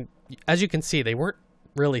 I mean, as you can see, they weren't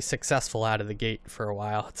really successful out of the gate for a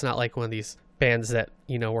while. It's not like one of these bands that,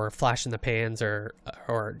 were flash in the pans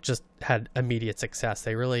or just had immediate success.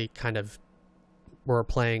 They really kind of were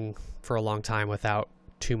playing for a long time without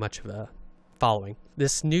too much of a following.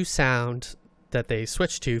 This new sound that they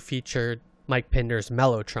switched to featured Mike Pinder's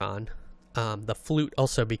Mellotron The flute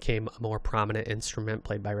also became a more prominent instrument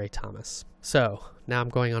played by Ray Thomas. So now I'm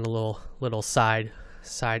going on a little side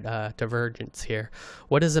divergence here.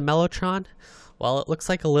 What is a mellotron? Well, it looks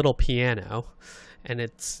like a little piano, and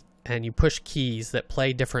you push keys that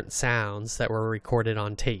play different sounds that were recorded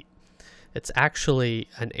on tape. It's actually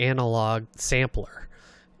an analog sampler,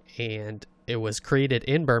 and it was created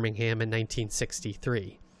in Birmingham in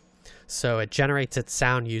 1963. So it generates its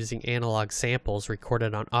sound using analog samples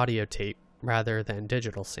recorded on audio tape rather than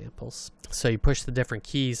digital samples. So you push the different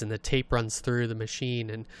keys and the tape runs through the machine,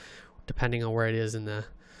 and depending on where it is in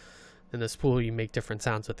the spool, you make different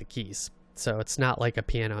sounds with the keys. So it's not like a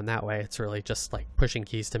piano in that way. It's really just like pushing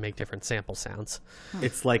keys to make different sample sounds.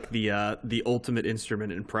 It's like the ultimate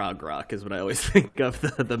instrument in prog rock is what I always think of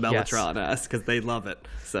the mellotron as, because they love it.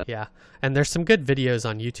 So yeah, and there's some good videos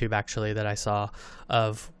on YouTube actually that I saw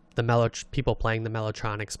of the people playing the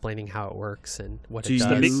mellotron, explaining how it works and what it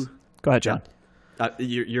does. Go ahead, John.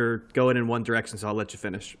 You're going in one direction, so I'll let you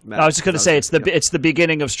finish, Matt. I was just going to say it's the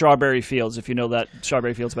beginning of Strawberry Fields. If you know that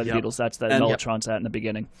Strawberry Fields by the Beatles, that's the mellotron's at in the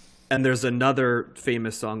beginning. And there's another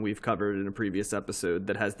famous song we've covered in a previous episode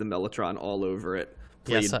that has the mellotron all over it,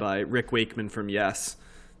 played by Rick Wakeman from Yes.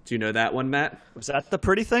 Do you know that one, Matt? Was that the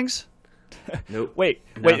Pretty Things? Nope. Wait,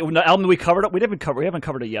 the album we covered up. We haven't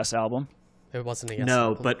covered a Yes album. It wasn't a Yes. No,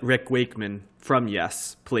 album. but Rick Wakeman from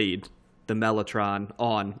Yes played the mellotron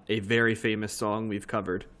on a very famous song we've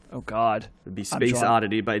covered. Oh God, it would be Space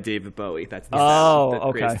Oddity by David Bowie. That's the sound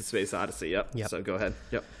that creates the Space Odyssey. Yep. So go ahead.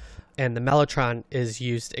 Yep. And the mellotron is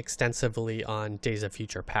used extensively on Days of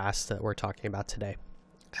Future Past that we're talking about today.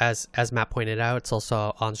 As Matt pointed out, it's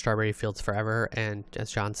also on Strawberry Fields Forever, and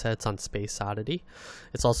as John said, it's on Space Oddity.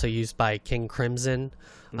 It's also used by King Crimson,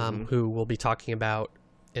 who we'll be talking about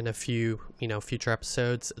in a few future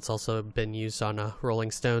episodes. It's also been used on a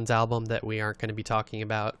Rolling Stones album that we aren't going to be talking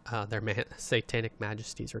about, their Satanic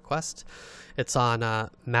Majesty's Request. It's on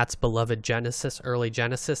Matt's beloved early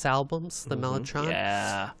Genesis albums, the mellotron.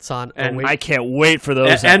 Yeah, it's on. And I can't wait for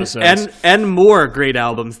those episodes and more great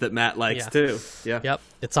albums that Matt likes too. Yeah. Yep.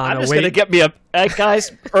 It's on. I'm just going to get me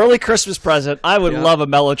guys, early Christmas present. I would love a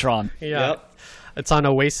mellotron. Yeah. Yep. It's on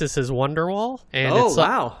Oasis's Wonderwall, and it's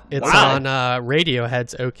on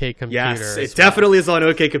Radiohead's OK Computer. Yes, it definitely is on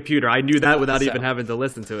OK Computer. I knew that without even having to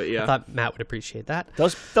listen to it. Yeah, I thought Matt would appreciate that.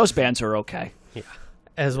 Those bands are okay. Yeah,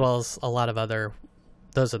 as well as a lot of other.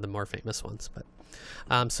 Those are the more famous ones, but.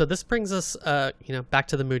 So this brings us, back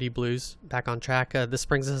to the Moody Blues, back on track. This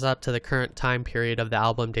brings us up to the current time period of the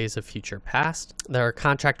album Days of Future Past. Their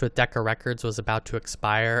contract with Decca Records was about to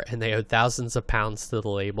expire, and they owed thousands of pounds to the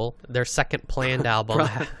label. Their second planned album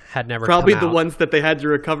had never probably come out. The ones that they had to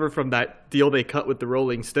recover from that deal they cut with the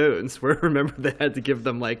Rolling Stones, where remember they had to give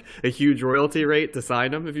them like a huge royalty rate to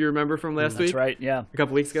sign them, if you remember from last week. That's right, yeah. A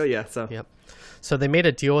couple weeks ago, yeah. So. Yep. So they made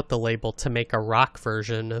a deal with the label to make a rock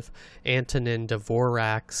version of Antonin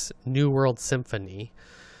Dvorak's New World Symphony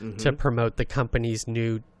to promote the company's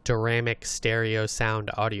new Duramic stereo sound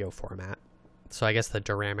audio format. So I guess the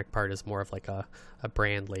Duramic part is more of like a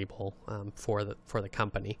brand label for the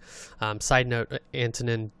company. Side note,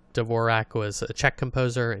 Antonin Dvorak was a Czech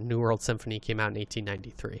composer, and New World Symphony came out in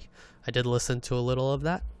 1893. I did listen to a little of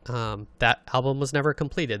that. That album was never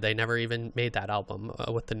completed. They never even made that album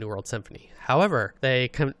with the New World Symphony. However, they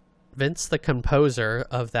convinced the composer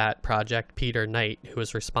of that project, Peter Knight, who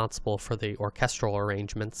was responsible for the orchestral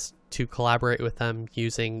arrangements, to collaborate with them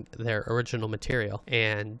using their original material.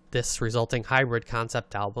 And this resulting hybrid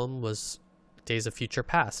concept album was Days of Future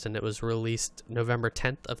Past, and it was released November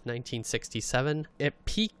 10th of 1967. It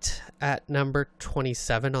peaked at number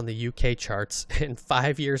 27 on the UK charts, and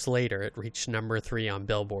 5 years later it reached number 3 on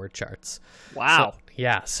Billboard charts. Wow.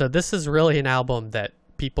 So this is really an album that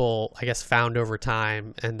people, I guess, found over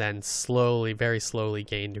time and then very slowly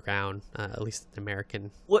gained ground, at least in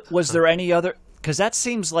American. Was there any other... Because that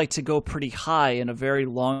seems like to go pretty high in a very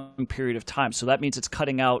long period of time. So that means it's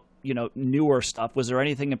cutting out, newer stuff. Was there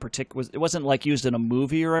anything in particular? It wasn't like used in a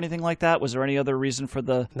movie or anything like that. Was there any other reason for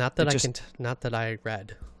the? Not that I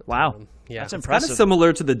read. Wow, yeah, that's it's impressive. kind of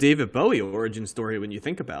similar to the David Bowie origin story when you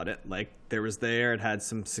think about it. Like it had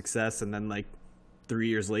some success, and then like 3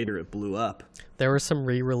 years later it blew up. There were some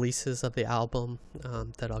re-releases of the album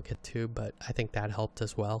that I'll get to, but I think that helped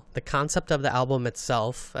as well. The concept of the album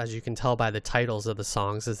itself, as you can tell by the titles of the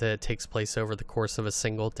songs, is that it takes place over the course of a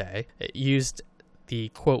single day. It used the,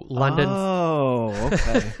 quote, London... Oh,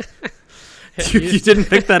 okay. You didn't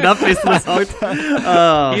pick that up based on the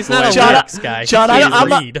song? He's not a lyrics guy. John,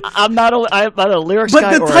 I'm not a lyrics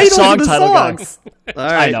guy or a song title guy. All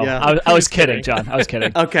right, I know. yeah. I was kidding, John. I was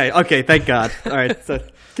kidding. Okay, thank God. All right, so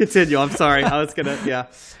continue. I'm sorry. I was going to, yeah.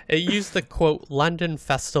 It used the, quote, London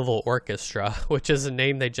Festival Orchestra, which is a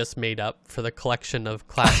name they just made up for the collection of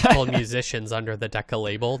classical musicians under the Decca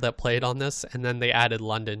label that played on this, and then they added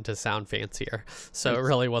London to sound fancier. So it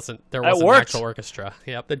really wasn't an actual orchestra.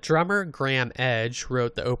 Yep. The drummer Graham Edge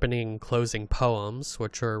wrote the opening and closing poems,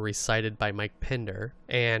 which were recited by Mike Pinder.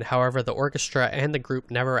 And however, the orchestra and the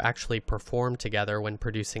group never actually performed together when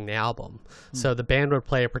producing the album. So the band would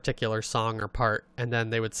play a particular song or part, and then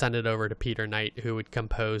they would send it over to Peter Knight, who would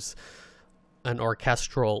compose an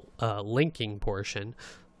orchestral linking portion,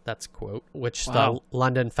 that's quote, which the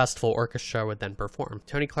London Festival Orchestra would then perform.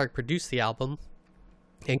 Tony Clark produced the album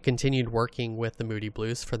and continued working with the Moody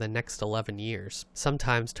Blues for the next 11 years.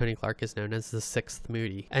 Sometimes Tony Clark is known as the Sixth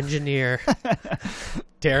Moody. Engineer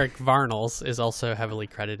Derek Varnels is also heavily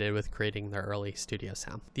credited with creating the early studio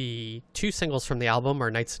sound. The two singles from the album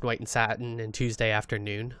are Nights in White and Satin and Tuesday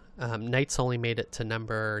Afternoon. Nights only made it to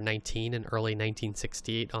number 19 in early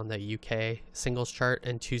 1968 on the UK singles chart,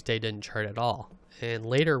 and Tuesday didn't chart at all. In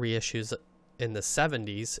later reissues in the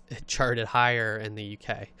 70s, it charted higher in the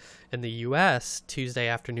UK. In the US, Tuesday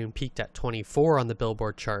Afternoon peaked at 24 on the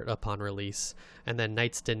Billboard chart upon release, and then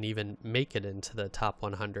Nights didn't even make it into the top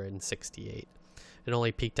 168. It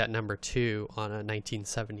only peaked at number 2 on a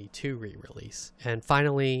 1972 re-release. And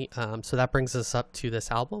finally, so that brings us up to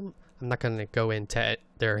this album. I'm not going to go into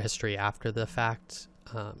their history after the fact,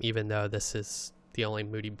 even though this is the only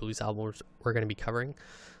Moody Blues album we're going to be covering.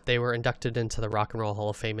 They were inducted into the Rock and Roll Hall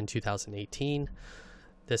of Fame in 2018.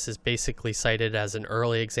 This is basically cited as an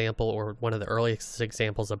early example, or one of the earliest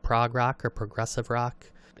examples, of prog rock or progressive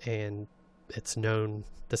rock. And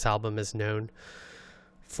this album is known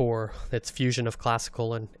for its fusion of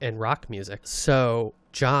classical and rock music. So,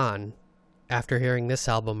 John, after hearing this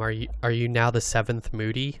album, are you now the seventh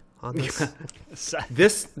Moody on this?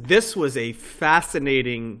 This was a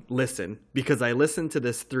fascinating listen, because I listened to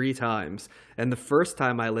this 3 times, and the first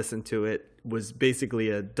time I listened to it was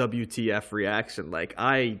basically a WTF reaction. Like,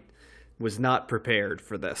 I was not prepared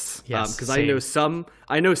for this. Yes, because I know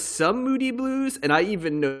some Moody Blues, and I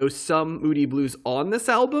even know some Moody Blues on this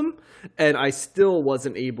album, and I still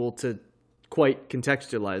wasn't able to quite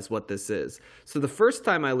contextualize what this is. So the first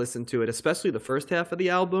time I listened to it, especially the first half of the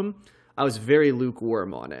album, I was very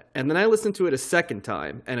lukewarm on it. And then I listened to it a second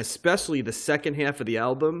time, and especially the second half of the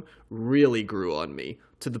album really grew on me,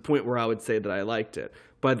 to the point where I would say that I liked it.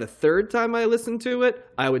 By the third time I listened to it,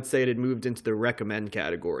 I would say it had moved into the recommend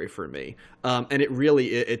category for me. And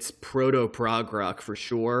it's proto-prog rock for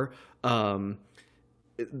sure.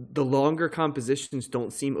 The longer compositions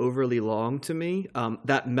don't seem overly long to me.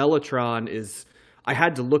 That Mellotron is... I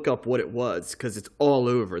had to look up what it was, because it's all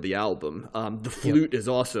over the album. The flute is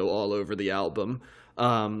also all over the album.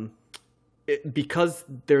 Because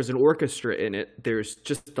there's an orchestra in it, there's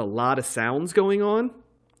just a lot of sounds going on.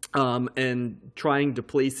 And trying to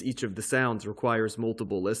place each of the sounds requires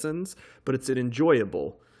multiple listens, but it's an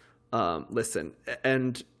enjoyable listen.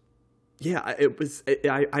 And yeah,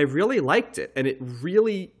 I really liked it, and it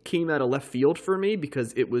really came out of left field for me,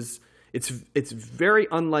 because it's very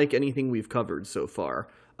unlike anything we've covered so far.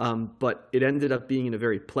 But it ended up being in a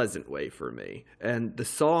very pleasant way for me, and the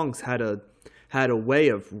songs had a way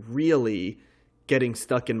of really getting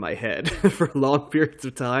stuck in my head for long periods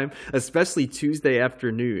of time, especially Tuesday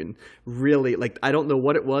Afternoon. Really, like, I don't know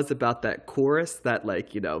what it was about that chorus, that,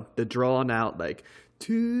 like, you know, the drawn out, like,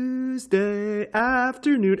 Tuesday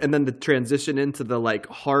Afternoon, and then the transition into the, like,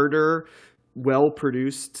 harder,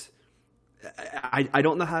 well-produced... I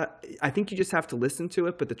don't know how... I think you just have to listen to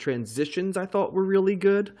it, but the transitions I thought were really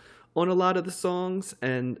good on a lot of the songs,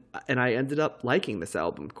 and I ended up liking this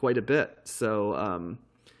album quite a bit. So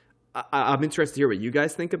I'm interested to hear what you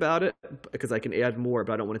guys think about it, because I can add more,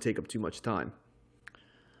 but I don't want to take up too much time.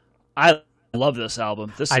 I love this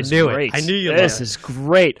album. This is great. I knew you. This is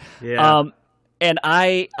great. Yeah. And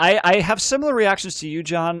I have similar reactions to you,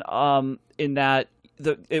 John, in that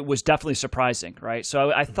it was definitely surprising, right?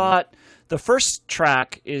 So I thought the first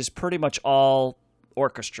track is pretty much all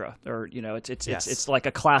orchestra, or, you know, it's like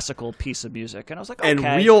a classical piece of music, and I was like, okay. And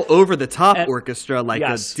real over the top orchestra, like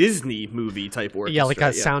a Disney movie type orchestra. Yeah, like a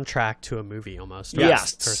soundtrack to a movie almost, or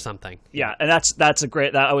something. Yeah, and that's a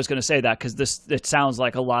great. I was going to say that, because it sounds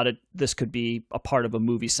like a lot of this could be a part of a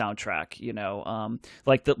movie soundtrack. You know,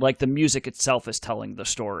 like the music itself is telling the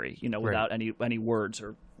story. You know, without any words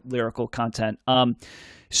or lyrical content.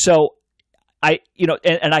 So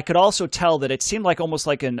and I could also tell that it seemed like almost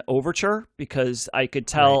like an overture, because I could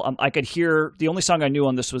tell, I could hear, the only song I knew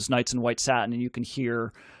on this was Nights in White Satin, and you can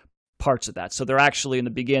hear parts of that. So they're actually, in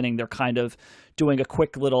the beginning, they're kind of doing a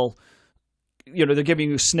quick little they're giving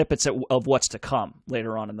you snippets of what's to come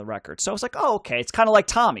later on in the record. So I was like, oh, okay. It's kind of like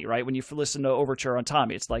Tommy, right? When you listen to Overture on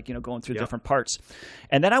Tommy, it's like, going through different parts.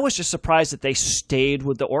 And then I was just surprised that they stayed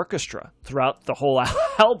with the orchestra throughout the whole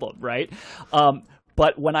album, right?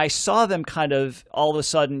 But when I saw them kind of all of a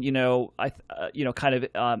sudden,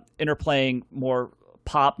 interplaying more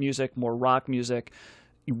pop music, more rock music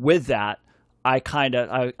with that, I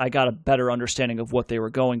got a better understanding of what they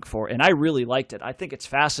were going for, and I really liked it. I think it's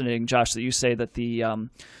fascinating, Josh, that you say that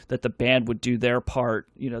the band would do their part,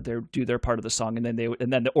 they do their part of the song, and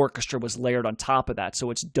then the orchestra was layered on top of that.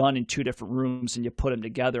 So it's done in two different rooms, and you put them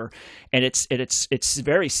together, and it's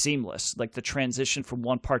very seamless, like the transition from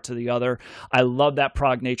one part to the other. I love that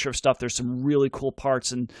prog nature of stuff. There's some really cool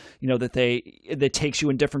parts, and that takes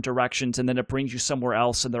you in different directions, and then it brings you somewhere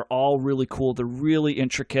else, and they're all really cool. They're really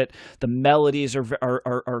intricate. The melodies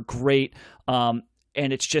are great, and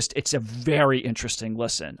it's a very interesting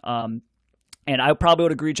listen. And I probably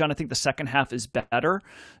would agree, John. I think the second half is better,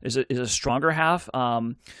 is a stronger half.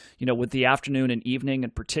 With the afternoon and evening in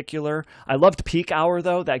particular. I loved Peak Hour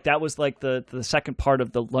though. That was like the second part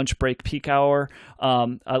of the lunch break peak hour.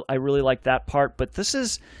 I really like that part. But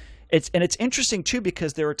it's interesting too,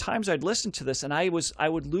 because there were times I'd listen to this and I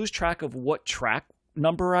would lose track of what track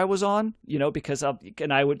number I was on, because and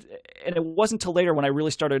it wasn't till later when I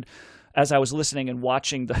really started, as I was listening and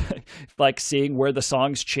watching seeing where the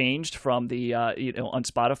songs changed from the on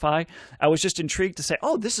Spotify, I was just intrigued to say,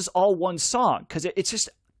 oh, this is all one song, because it's just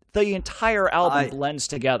the entire album blends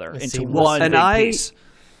together into one big piece.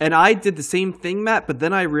 And I did the same thing, Matt, but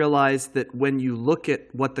then I realized that when you look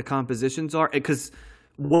at what the compositions are, because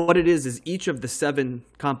what it is each of the 7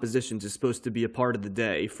 compositions is supposed to be a part of the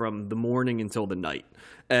day from the morning until the night.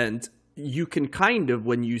 And you can kind of,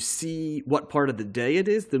 when you see what part of the day it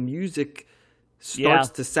is, the music starts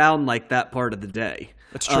to sound like that part of the day.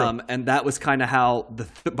 That's true. And that was kind of how,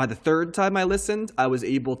 by the third time I listened, I was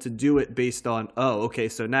able to do it based on,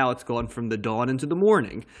 so now it's gone from the dawn into the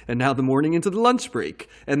morning, and now the morning into the lunch break.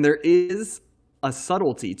 And there is a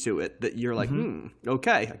subtlety to it that you're like,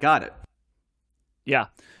 okay, I got it. Yeah,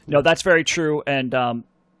 no, that's very true. And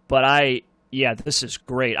this is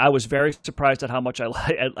great. I was very surprised at how much I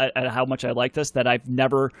like this. That I've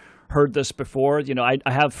never heard this before. I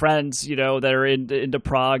have friends, that are into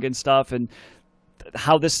prog and stuff, and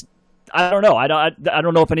how this. I don't know. I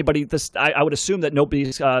don't know if anybody. I would assume that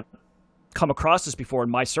nobody's come across this before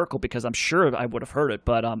in my circle, because I'm sure I would have heard it.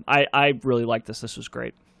 But I really like this. This was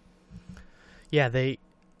great. Yeah,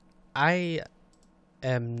 I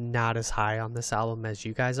am not as high on this album as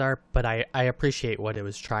you guys are, but I appreciate what it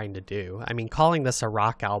was trying to do. I mean, calling this a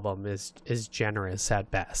rock album is generous at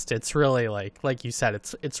best. It's really like you said,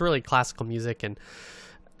 it's really classical music, and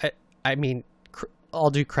I mean, I'll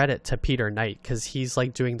do credit to Peter Knight, because he's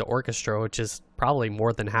like doing the orchestra, which is probably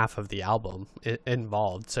more than half of the album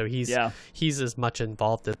involved. So he's as much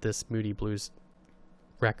involved at this Moody Blues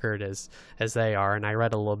record as they are. And I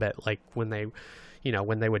read a little bit like when they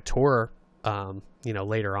would tour.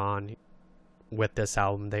 Later on with this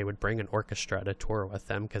album, they would bring an orchestra to tour with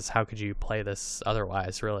them, because how could you play this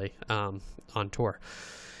otherwise, really, on tour?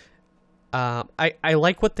 I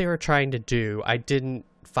like what they were trying to do. I didn't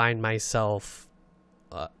find myself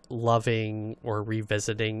loving or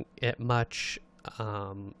revisiting it much.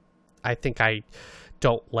 I think I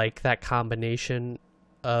don't like that combination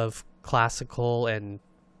of classical and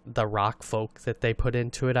the rock folk that they put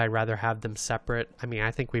into it. I'd rather have them separate. I mean, I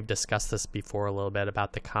think we've discussed this before a little bit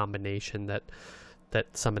about the combination that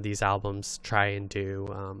some of these albums try and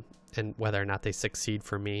do, and whether or not they succeed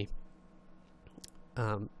for me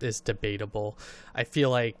is debatable. I feel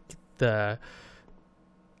like I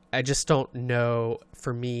just don't know.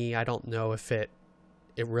 For me, I don't know if it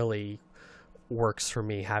really works for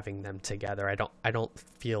me having them together. I don't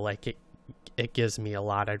feel like it gives me a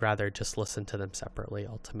lot. I'd rather just listen to them separately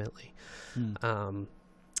ultimately.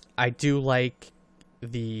 I do like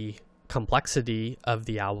the complexity of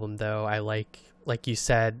the album though. I like you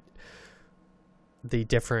said, the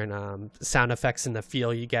different sound effects and the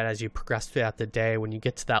feel you get as you progress throughout the day. When you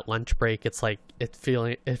get to that lunch break, it's like it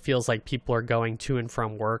feels like people are going to and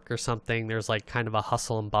from work or something. There's like kind of a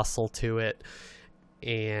hustle and bustle to it,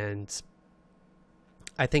 and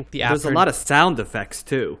I think there's a lot of sound effects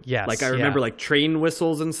too. Yes, like I remember like train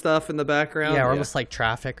whistles and stuff in the background. Yeah, or almost like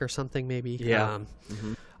traffic or something maybe. Yeah.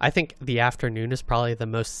 I think The Afternoon is probably the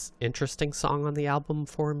most interesting song on the album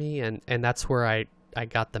for me, and that's where I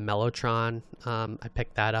got the Mellotron. I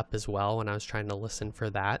picked that up as well when I was trying to listen for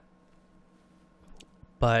that.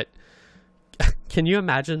 But Can you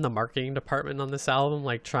imagine the marketing department on this album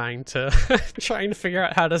like trying to trying to figure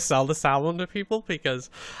out how to sell this album to people? Because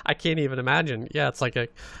I can't even imagine. Yeah, it's like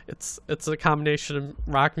it's a combination of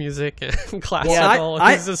rock music and classical.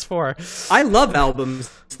 Who's this for? I love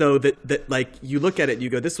albums though that like you look at it and you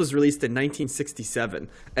go, this was released in 1967,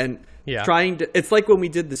 and it's like when we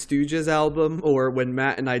did the Stooges album, or when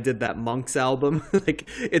Matt and I did that Monks album. Like,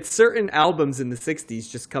 it's certain albums in the 60s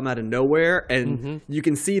just come out of nowhere, and you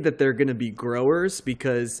can see that they're going to be growers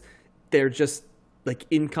because they're just like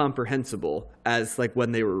incomprehensible as like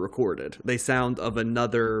when they were recorded. They sound of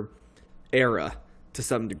another era to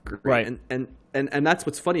some degree, right? And that's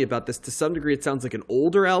what's funny about this. To some degree, it sounds like an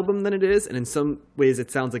older album than it is, and in some ways, it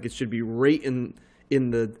sounds like it should be right in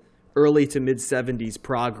the early to mid 70s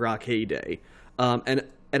prog rock heyday.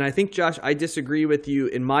 And I think, Josh, I disagree with you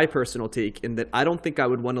in my personal take in that I don't think I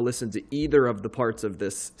would want to listen to either of the parts of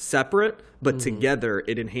this separate, but together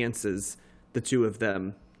it enhances the two of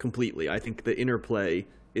them completely. I think the interplay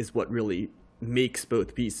is what really makes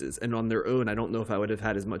both pieces, and on their own, I don't know if I would have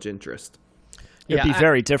had as much interest. It'd be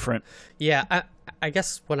very different. Yeah, I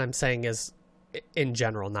guess what I'm saying is, in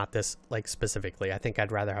general, not this like specifically, I think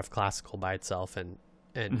I'd rather have classical by itself and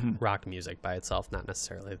rock music by itself, not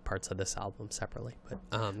necessarily the parts of this album separately. But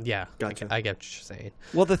yeah, gotcha. I get what you're saying.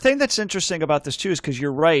 Well, the thing that's interesting about this too is because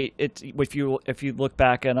you're right. If you look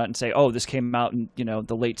back at it and say, oh, this came out in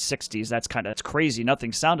the late 60s, that's crazy.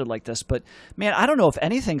 Nothing sounded like this. But man, I don't know if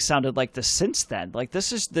anything sounded like this since then. Like,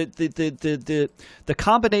 this is the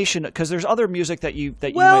combination, because there's other music that you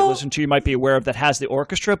might listen to, you might be aware of, that has the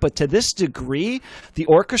orchestra, but to this degree, the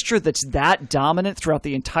orchestra that's that dominant throughout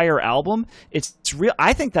the entire album, it's real.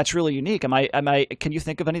 I think that's really unique. Can you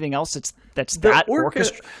think of anything else that's that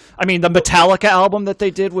orchestra? I mean, the Metallica album that they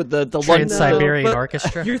did with the Trans-Siberian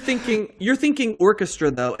Orchestra. You're thinking orchestra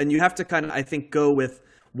though, and you have to kind of, I think, go with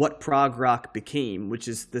what prog rock became, which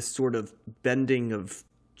is this sort of bending of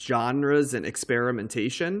genres and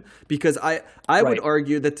experimentation. Because I would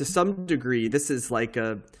argue that to some degree this is like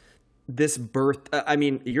this birth. I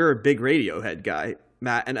mean, you're a big Radiohead guy,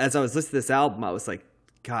 Matt, and as I was listening to this album, I was like,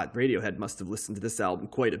 God, Radiohead must have listened to this album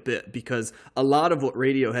quite a bit, because a lot of what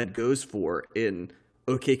Radiohead goes for in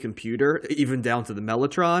OK Computer, even down to the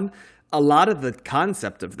Mellotron, a lot of the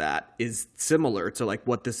concept of that is similar to like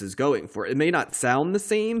what this is going for. It may not sound the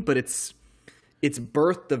same, but it's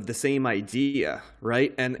birthed of the same idea,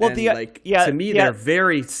 right? And to me, they're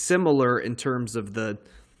very similar in terms of the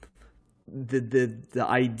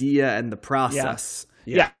idea and the process.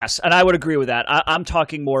 Yeah. Yes, and I would agree with that. I'm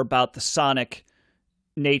talking more about the sonic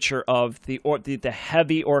nature of the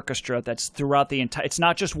heavy orchestra that's throughout the entire. It's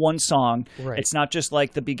not just one song. Right. It's not just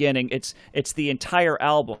like the beginning. It's the entire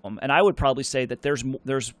album, and I would probably say that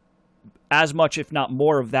there's as much, if not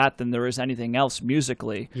more, of that than there is anything else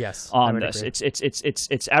musically. Yes, on this, agree.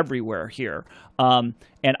 It's everywhere here. And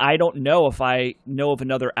I don't know if I know of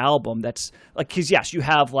another album that's like, because yes, you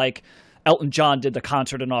have like Elton John did the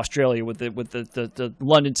concert in Australia with the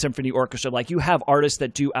London Symphony Orchestra. Like, you have artists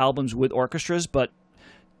that do albums with orchestras, but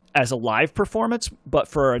as a live performance. But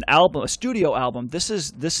for an album, a studio album, this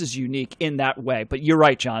is unique in that way. But you're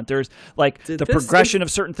right, John. There's like the progression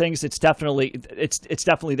of certain things. It's definitely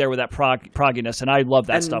there with that progginess, and I love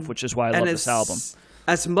that stuff, which is why I love this album.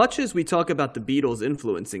 As much as we talk about the Beatles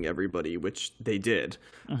influencing everybody, which they did,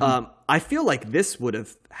 I feel like this would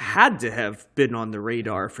have had to have been on the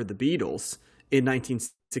radar for the Beatles in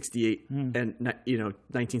 1968 and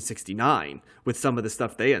 1969 with some of the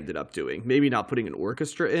stuff they ended up doing. Maybe not putting an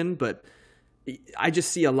orchestra in, but I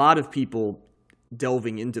just see a lot of people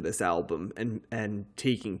delving into this album and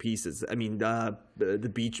taking pieces. I mean,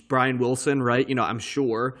 the Beach, Brian Wilson, right? I'm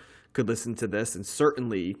sure could listen to this, and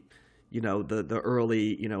certainly, the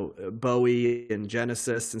early, Bowie and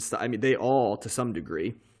Genesis and stuff. I mean, they all, to some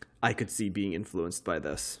degree, I could see being influenced by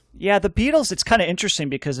this. Yeah, the Beatles, it's kind of interesting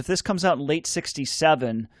because if this comes out in late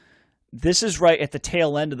 67, this is right at the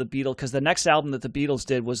tail end of the Beatles, because the next album that the Beatles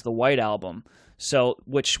did was the White Album,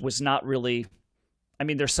 which was not really... I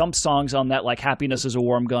mean, there's some songs on that, like Happiness is a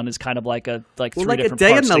Warm Gun is kind of like three different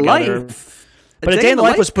Day parts in the together. Life. But A Day in the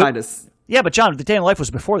Life was... kind of... Yeah, but John, The Day in Life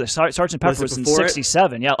was before this. Sgt. Pepper was in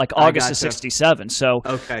 67. Yeah, like August of 67. So,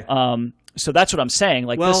 okay. So that's what I'm saying.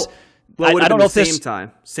 Like this... Well, I don't know if same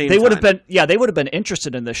time. They would have been, they would have been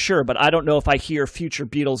interested in this, sure, but I don't know if I hear future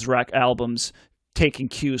Beatles albums taking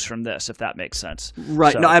cues from this, if that makes sense.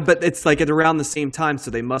 Right. So. No, but it's like at around the same time,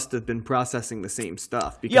 so they must have been processing the same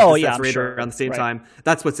stuff. Because that's around the same time.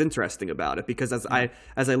 That's what's interesting about it. Because as I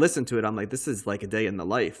listen to it, I'm like, this is like a day in the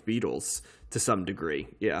life Beatles to some degree.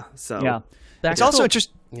 Yeah. So yeah. It's also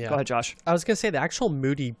interesting. Yeah. Go ahead, Josh. I was gonna say the actual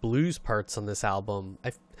moody blues parts on this album,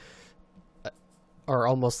 are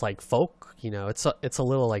almost like folk. It's a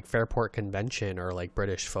little like Fairport Convention or like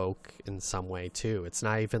British folk in some way too. It's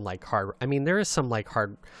not even like hard. I mean, there is some like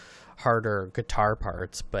harder guitar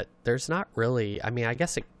parts, but there's not really. I mean, I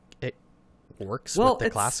guess it works with the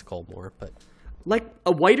classical more, but like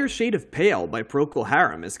A Whiter Shade of Pale by Procol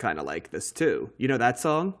Harum is kind of like this too. You know that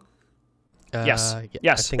song? Yes. I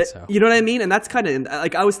think so. You know what I mean? And that's kind of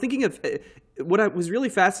like, I was thinking of what was really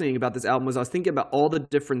fascinating about this album was I was thinking about all the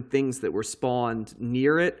different things that were spawned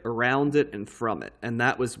near it, around it, and from it. And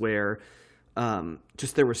that was where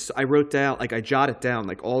I wrote down, like I jotted down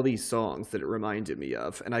like all these songs that it reminded me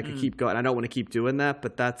of, and I could keep going. I don't want to keep doing that,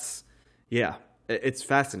 but it's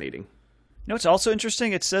fascinating. You know, it's also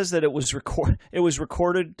interesting. It says that it was recorded.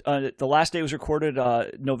 The last day was recorded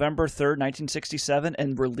November 3rd, 1967,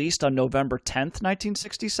 and released on November 10th,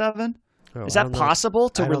 1967. Oh, Is that possible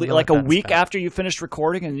to release like a week after you finished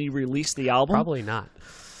recording and you release the album? Probably not.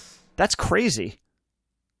 That's crazy,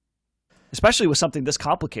 especially with something this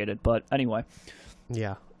complicated. But anyway,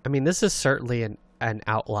 yeah. I mean, this is certainly an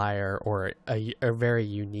outlier or a very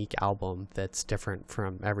unique album that's different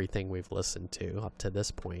from everything we've listened to up to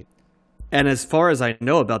this point. And as far as I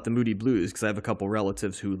know about the Moody Blues, because I have a couple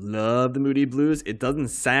relatives who love the Moody Blues, it doesn't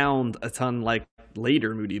sound a ton like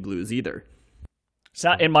later Moody Blues either. It's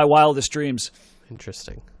not in my wildest dreams.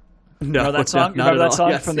 Interesting. No, remember that song? Remember that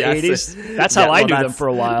song from the 80s? That's how I knew them for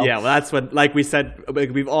a while. Yeah, well, that's when, like we said,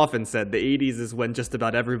 like we've often said, the 80s is when just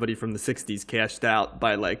about everybody from the 60s cashed out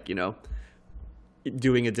by, like,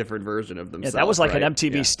 doing a different version of themselves. Yeah, that was like right? an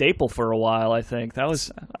MTV staple for a while, I think. I like that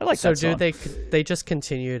song. So do they just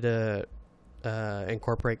continue to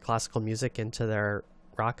incorporate classical music into their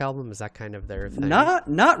rock album? Is that kind of their thing?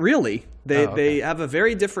 Not really. They okay. have a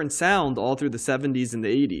very different sound all through the 70s and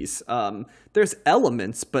the 80s. There's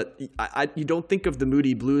elements, but you don't think of the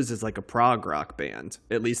Moody Blues as like a prog rock band.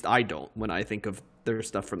 At least I don't when I think of their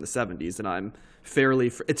stuff from the 70s, and I'm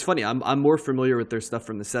fairly. It's funny. I'm more familiar with their stuff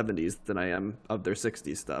from the 70s than I am of their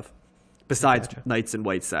 60s stuff. Besides Nights in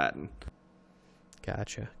White Satin.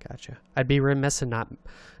 Gotcha. I'd be remiss in not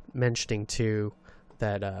mentioning too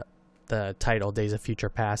that the title "Days of Future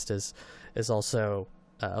Past" is also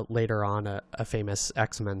later on a famous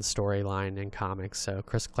X-Men storyline in comics. So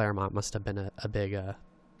Chris Claremont must have been a big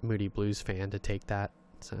Moody Blues fan to take that.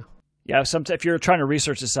 So yeah, if you're trying to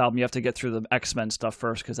research this album, you have to get through the X-Men stuff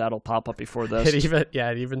first because that'll pop up before this. It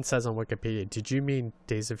even says on Wikipedia. Did you mean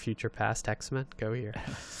Days of Future Past X-Men? Go here.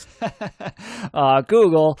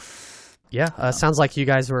 Google. Yeah, sounds like you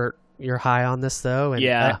guys you're high on this though, and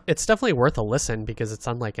yeah, it's definitely worth a listen because it's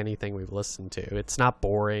unlike anything we've listened to. It's not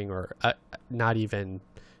boring or not even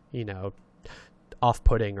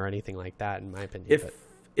off-putting or anything like that, in my opinion.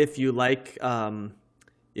 If you like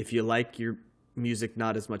your music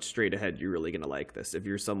not as much straight ahead, you're really gonna like this. If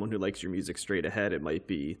you're someone who likes your music straight ahead, it might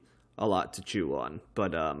be a lot to chew on.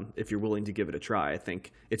 But if you're willing to give it a try, I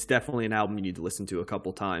think it's definitely an album you need to listen to a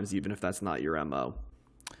couple times, even if that's not your MO.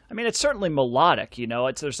 I mean, it's certainly melodic,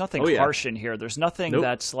 there's nothing harsh in here. There's nothing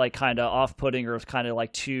that's like kind of off-putting or kind of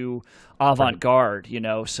like too avant-garde,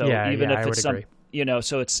 so even if it's some,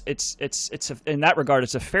 so it's in that regard,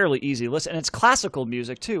 it's a fairly easy listen, and it's classical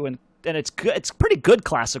music too. And it's good. It's pretty good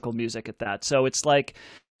classical music at that. So it's like,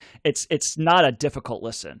 it's not a difficult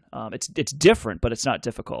listen. It's different, but it's not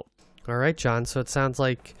difficult. All right, John. So it sounds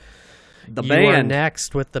like you are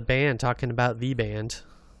next with the band, talking about the band.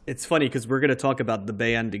 It's funny because we're going to talk about the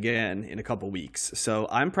band again in a couple weeks. So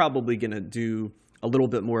I'm probably going to do a little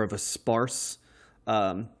bit more of a sparse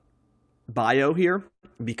bio here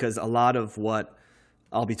because a lot of what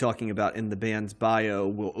I'll be talking about in the band's bio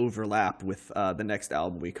will overlap with the next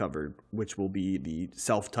album we covered, which will be the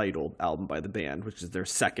self-titled album by the band, which is their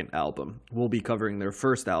second album. We'll be covering their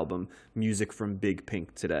first album, Music from Big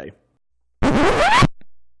Pink, today.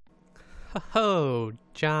 Oh,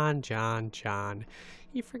 John.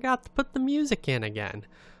 You forgot to put the music in again.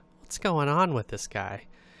 What's going on with this guy?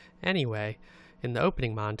 Anyway, in the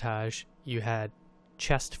opening montage, you had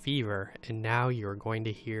Chest Fever, and now you're going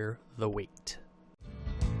to hear The Weight.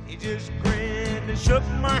 He just grinned and shook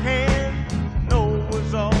my hand. No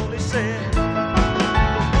was all he said.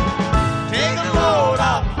 Take a load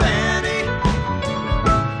off Fanny.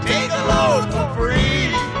 Take a load for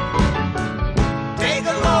free. Take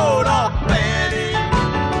a load off Fanny.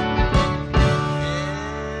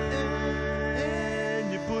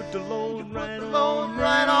 And you put the load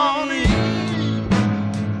right on me.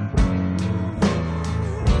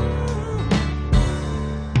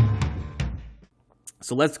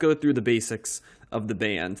 So let's go through the basics of the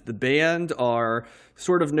band. The band are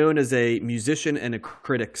sort of known as a musician and a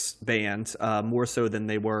critics band, more so than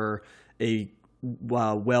they were a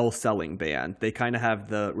well-selling band. They kind of have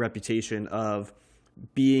the reputation of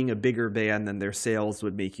being a bigger band than their sales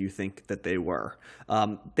would make you think that they were.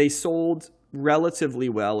 They sold relatively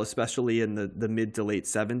well, especially in the mid to late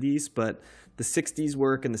 70s, but the 60s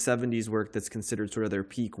work and the 70s work that's considered sort of their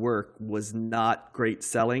peak work was not great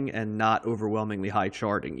selling and not overwhelmingly high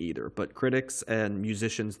charting either. But critics and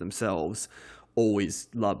musicians themselves always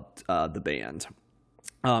loved the band.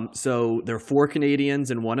 So there are 4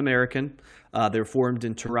 Canadians and 1 American. They were formed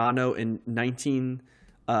in Toronto in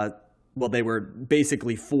they were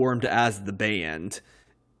basically formed as the band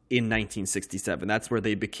in 1967. That's where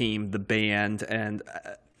they became the band, and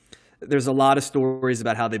there's a lot of stories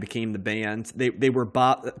about how they became the band. They were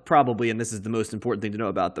probably, and this is the most important thing to know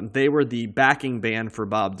about them, they were the backing band for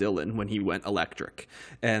Bob Dylan when he went electric,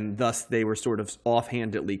 and thus they were sort of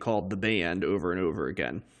offhandedly called the band over and over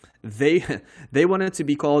again. They wanted to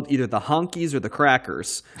be called either the Honkies or the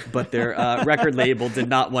Crackers, but their record label did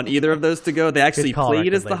not want either of those to go. They actually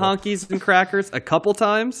played as the Honkies and Crackers a couple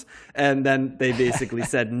times, and then they basically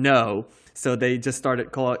said no. So they just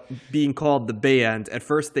started being called the band. At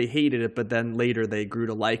first they hated it, but then later they grew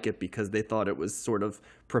to like it because they thought it was sort of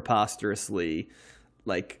preposterously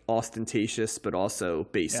like ostentatious, but also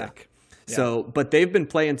basic. Yeah. So, but they've been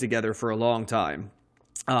playing together for a long time.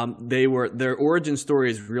 Their origin story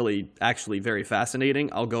is really actually very fascinating.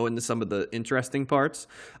 I'll go into some of the interesting parts.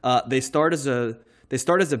 They start as a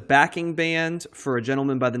backing band for a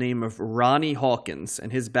gentleman by the name of Ronnie Hawkins,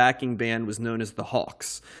 and his backing band was known as the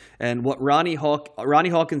Hawks. And what Ronnie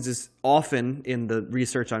Hawkins is often, in the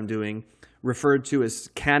research I'm doing, referred to as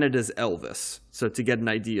Canada's Elvis. So to get an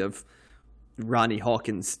idea of Ronnie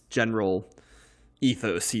Hawkins' general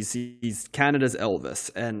ethos, he's Canada's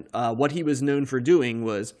Elvis. And what he was known for doing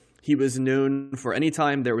was he was known for any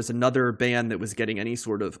time there was another band that was getting any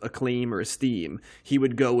sort of acclaim or esteem, he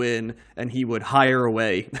would go in and he would hire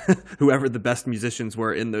away whoever the best musicians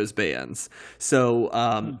were in those bands.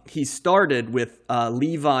 So he started with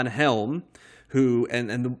Levon Helm, who,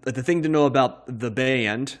 and the thing to know about the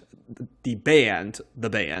band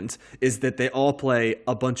is that they all play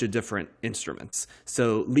a bunch of different instruments.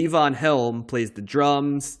 So Levon Helm plays the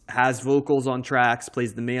drums, has vocals on tracks,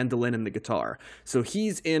 plays the mandolin and the guitar. So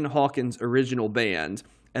he's in Hawkins' original band.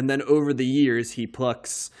 And then over the years, he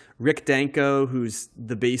plucks Rick Danko, who's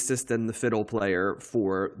the bassist and the fiddle player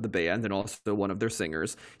for the band and also one of their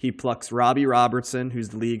singers. He plucks Robbie Robertson, who's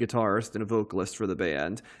the lead guitarist and a vocalist for the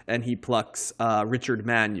band. And he plucks Richard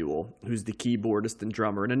Manuel, who's the keyboardist and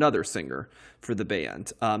drummer and another singer for the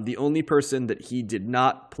band. The only person that he did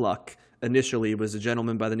not pluck initially was a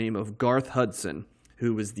gentleman by the name of Garth Hudson,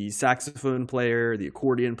 who was the saxophone player, the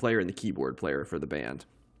accordion player, and the keyboard player for the band.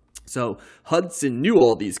 So Hudson knew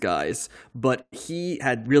all these guys, but he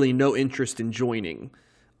had really no interest in joining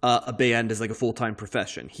a band as like a full-time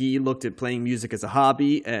profession. He looked at playing music as a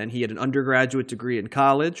hobby, and he had an undergraduate degree in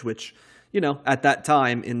college, which, you know, at that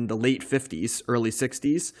time in the late 50s, early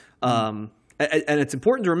 60s. And it's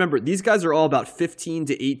important to remember, these guys are all about 15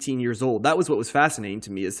 to 18 years old. That was what was fascinating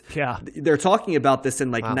to me is they're talking about this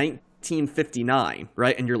in like 1959,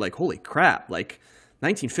 right? And you're like, holy crap, like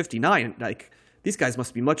 1959, like these guys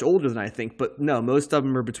must be much older than I think, but no, most of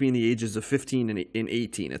them are between the ages of 15 and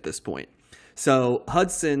 18 at this point. So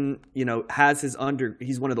Hudson, you know, has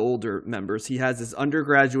he's one of the older members. He has his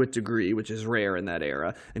undergraduate degree, which is rare in that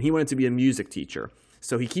era, and he wanted to be a music teacher.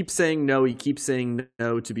 So he keeps saying no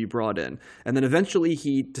to be brought in. And then eventually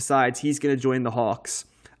he decides he's going to join the Hawks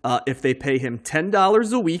if they pay him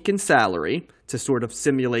 $10 a week in salary to sort of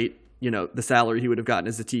simulate, you know, the salary he would have gotten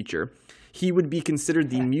as a teacher. He would be considered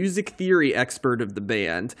the music theory expert of the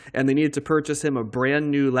band, and they needed to purchase him a brand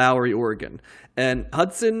new Lowrey organ. And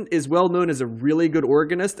Hudson is well known as a really good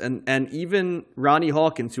organist, and even Ronnie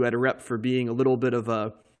Hawkins, who had a rep for being a little bit of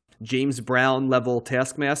a James Brown level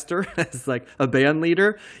taskmaster as like a band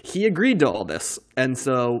leader, he agreed to all this. And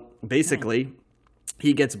so basically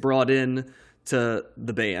he gets brought in to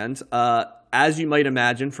the band. As you might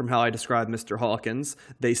imagine from how I described Mr. Hawkins,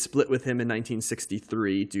 they split with him in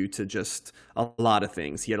 1963 due to just a lot of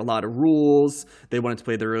things. He had a lot of rules. They wanted to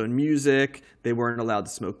play their own music. They weren't allowed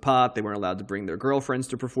to smoke pot. They weren't allowed to bring their girlfriends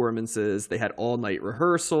to performances. They had all-night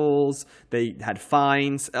rehearsals. They had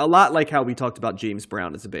fines, a lot like how we talked about James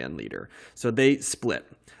Brown as a band leader. So they split.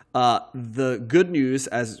 The good news,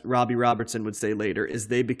 as Robbie Robertson would say later, is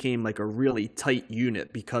they became like a really tight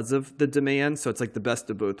unit because of the demand. So it's like the best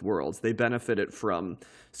of both worlds. They benefited from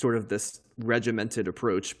sort of this regimented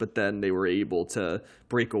approach, but then they were able to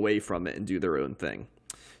break away from it and do their own thing.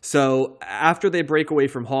 So after they break away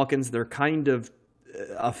from Hawkins, they're kind of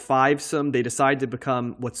a fivesome. They decide to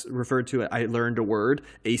become what's referred to, I learned a word,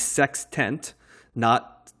 a sextent.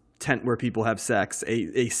 not tent where people have sex,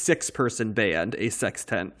 a 6-person band, a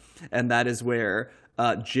sextent. And that is where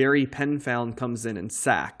Jerry Penfound comes in and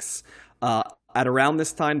sax. At around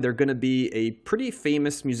this time, they're going to be a pretty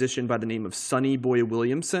famous musician by the name of Sonny Boy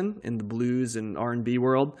Williamson in the blues and R&B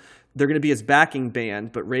world. They're going to be his backing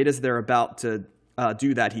band, but right as they're about to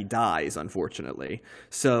do that, he dies, unfortunately.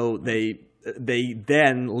 So they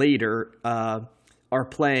then later are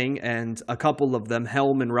playing, and a couple of them,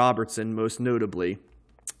 Helm and Robertson most notably,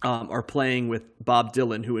 are playing with Bob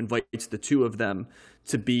Dylan, who invites the two of them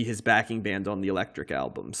to be his backing band on the Electric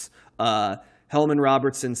albums. Hellman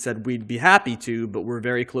Robertson said, we'd be happy to, but we're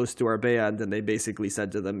very close to our band. And they basically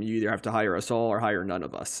said to them, you either have to hire us all or hire none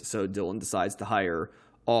of us. So Dylan decides to hire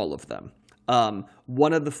all of them.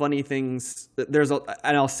 One of the funny things,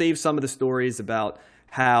 and I'll save some of the stories about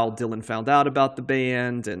how Dylan found out about the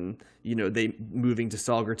band and, they moving to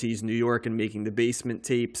Saugerties, New York and making the Basement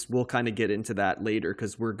tapes. We'll kind of get into that later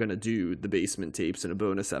because we're going to do the Basement tapes in a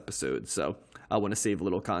bonus episode. So I want to save a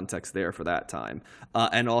little context there for that time.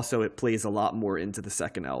 And also it plays a lot more into the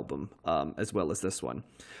second album as well as this one.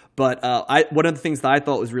 But one of the things that I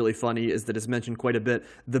thought was really funny is that it's mentioned quite a bit.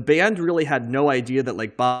 The band really had no idea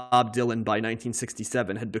that Bob Dylan by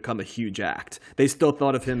 1967 had become a huge act. They still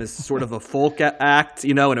thought of him as sort of a folk act,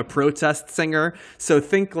 and a protest singer. So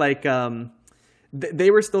think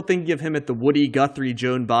they were still thinking of him at the Woody Guthrie,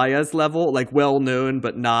 Joan Baez level, well known,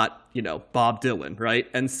 but not, Bob Dylan, right?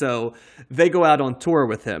 And so they go out on tour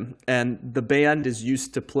with him, and the band is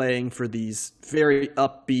used to playing for these very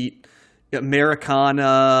upbeat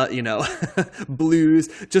Americana, blues,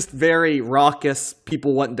 just very raucous,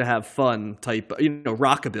 people wanting to have fun type,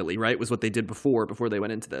 rockabilly, right, was what they did before they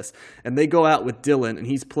went into this. And they go out with Dylan, and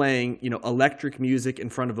he's playing, electric music in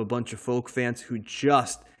front of a bunch of folk fans who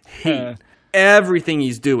just hate everything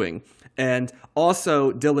he's doing. And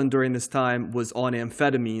also, Dylan during this time was on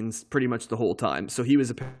amphetamines pretty much the whole time. So he was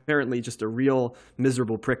apparently just a real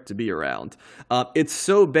miserable prick to be around. It's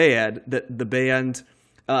so bad that the band...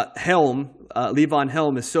 Levon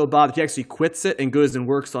Helm is so bothered he actually quits it and goes and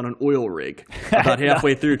works on an oil rig about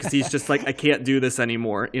halfway through because he's just I can't do this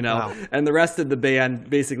anymore, Wow. And the rest of the band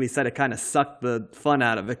basically said it kind of sucked the fun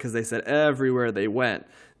out of it because they said everywhere they went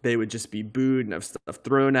they would just be booed and have stuff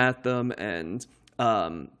thrown at them, and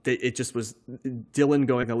it just was Dylan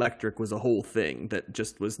going electric was a whole thing that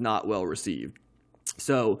just was not well received.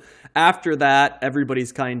 So after that,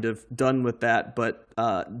 everybody's kind of done with that, but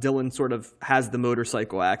Dylan sort of has the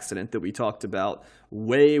motorcycle accident that we talked about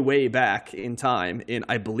way, way back in time in,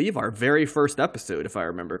 I believe, our very first episode, if I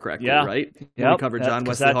remember correctly, right? When we covered John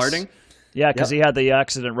Wesley Harding. Yeah, because he had the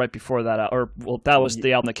accident right before that, that was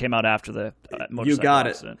the album that came out after the motorcycle You got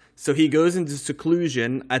accident. It. So he goes into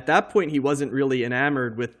seclusion. At that point, he wasn't really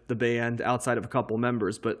enamored with the band outside of a couple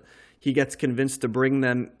members, but he gets convinced to bring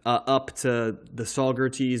them up to the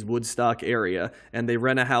Saugerties, Woodstock area, and they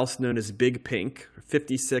rent a house known as Big Pink,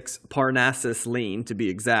 56 Parnassus Lane to be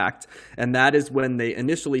exact. And that is when they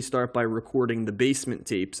initially start by recording the Basement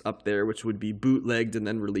tapes up there, which would be bootlegged and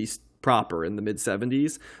then released proper in the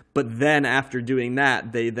mid-70s. But then after doing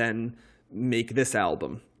that, they then make this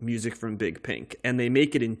album, Music from Big Pink, and they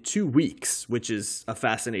make it in 2 weeks, which is a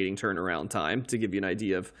fascinating turnaround time to give you an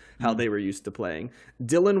idea of how they were used to playing.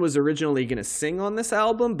 Dylan was originally going to sing on this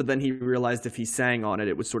album, but then he realized if he sang on it,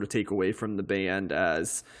 it would sort of take away from the band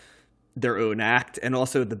as their own act. And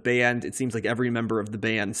also the band, it seems like every member of the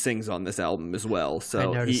band sings on this album as well.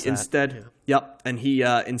 So he instead,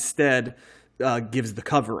 instead gives the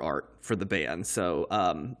cover art for the band.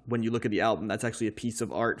 So when you look at the album, that's actually a piece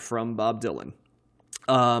of art from Bob Dylan.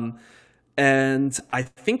 And I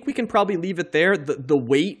think we can probably leave it there. The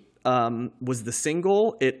Weight was the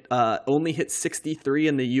single. It only hit 63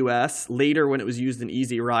 in the US. Later, when it was used in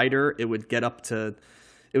Easy Rider, it would get up a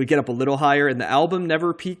little higher. And the album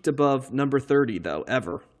never peaked above number 30, though,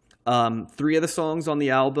 ever. 3 of the songs on the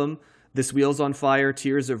album, This Wheel's on Fire,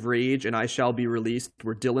 Tears of Rage, and I Shall Be Released,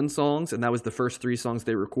 were Dylan songs, and that was the first 3 songs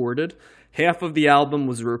they recorded. Half of the album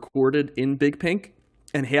was recorded in Big Pink,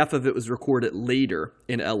 and half of it was recorded later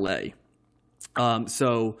in L.A. When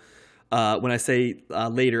I say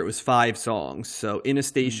later, it was 5 songs. So In a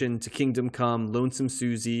Station, To Kingdom Come, Lonesome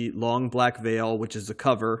Susie, Long Black Veil, which is a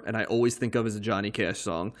cover, and I always think of as a Johnny Cash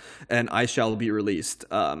song, and I Shall Be Released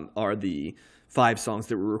are the 5 songs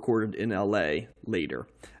that were recorded in L.A. later.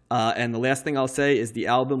 And the last thing I'll say is the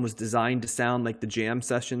album was designed to sound like the jam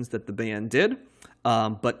sessions that the band did,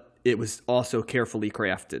 but it was also carefully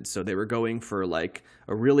crafted. So they were going for a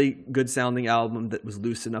really good sounding album that was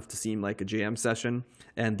loose enough to seem like a jam session.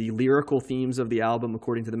 And the lyrical themes of the album,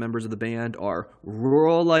 according to the members of the band, are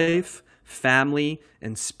rural life, family,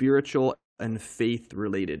 and spiritual and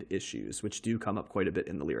faith-related issues, which do come up quite a bit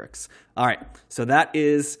in the lyrics. All right, so that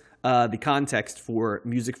is the context for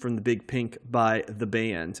Music from the Big Pink by the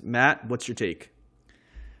band. Matt, what's your take?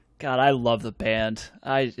 God, I love the band.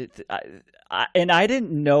 I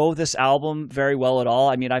didn't know this album very well at all.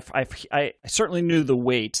 I mean, I certainly knew The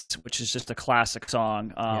Wait, which is just a classic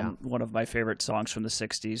song, one of my favorite songs from the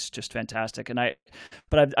 '60s, just fantastic.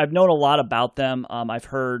 But I've known a lot about them. I've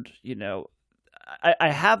heard,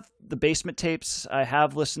 I have the Basement tapes. I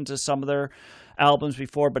have listened to some of their albums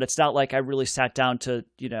before, but it's not like I really sat down to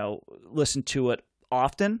listen to it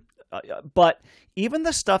often. But even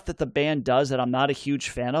the stuff that the band does that I'm not a huge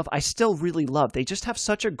fan of, I still really love. They just have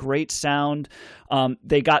such a great sound.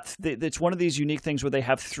 It's one of these unique things where they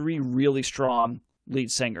have three really strong lead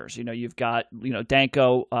singers. You've got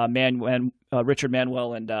Danko, Richard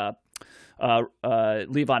Manuel, and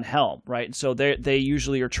Levon Helm, right? And so they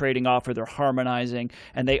usually are trading off or they're harmonizing,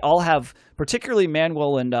 and they all have, particularly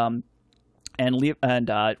Manuel and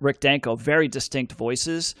Rick Danko, very distinct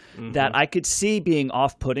voices that I could see being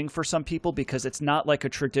off-putting for some people because it's not like a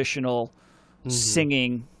traditional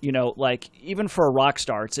singing, like even for a rock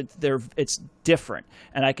star, it's different,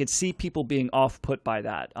 and I could see people being off-put by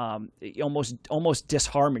that, almost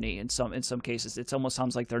disharmony in some cases. It almost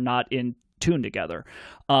sounds like they're not in tune together,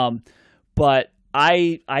 but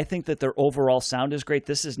I think that their overall sound is great.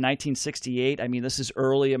 This is 1968. I mean, this is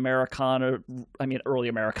early Americana.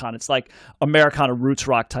 It's like Americana roots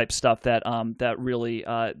rock type stuff that really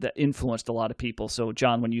that influenced a lot of people. So,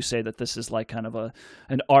 John, when you say that this is like kind of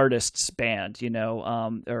an artist's band,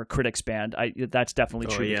 or a critic's band, that's definitely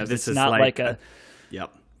true. Yeah, this it's is not like a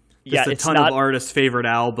yep. Yeah, it's a ton of artists' favorite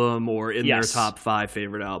album or in their top 5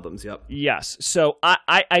 favorite albums. Yep. Yes. So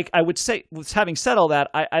I would say, having said all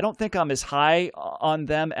that, I don't think I'm as high on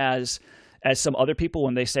them as some other people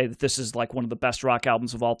when they say that this is like one of the best rock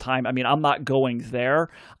albums of all time. I mean, I'm not going there.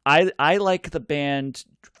 I like the band,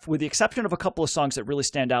 with the exception of a couple of songs that really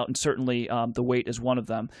stand out, and certainly The Wait is one of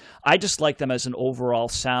them. I just like them as an overall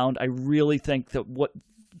sound. I really think that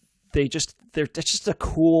they're just a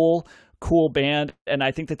cool band, and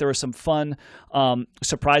I think that there were some fun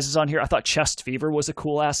surprises on here. I thought Chest Fever was a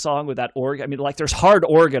cool ass song with that organ. I mean, like, there's hard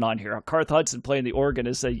organ on here. Garth Hudson playing the organ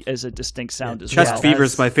is a distinct sound as well. Chest Fever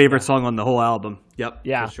is my favorite song on the whole album. Yep.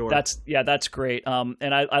 Yeah, for sure. that's great.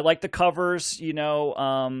 And I like the covers.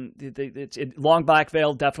 Long Black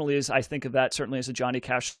Veil definitely is. I think of that certainly as a Johnny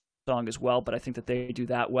Cash song as well, but I think that they do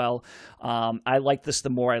that well. I like this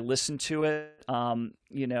the more I listen to it.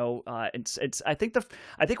 It's I think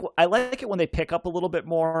I like it when they pick up a little bit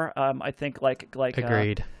more. I think like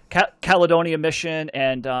agreed. Caledonia Mission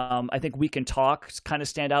and I think We Can Talk kind of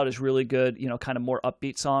stand out as really good, kind of more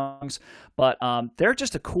upbeat songs. But they're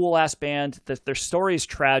just a cool ass band. Their story is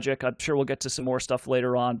tragic. I'm sure we'll get to some more stuff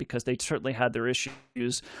later on because they certainly had their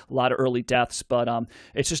issues, a lot of early deaths. But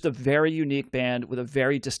it's just a very unique band with a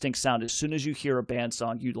very distinct sound. As soon as you hear a band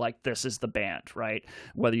song, you like, this is the band, right?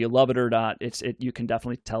 Whether you love it or not, you can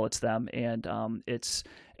definitely tell it's them, and it's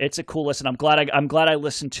a cool listen. I'm glad I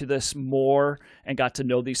listened to this more and got to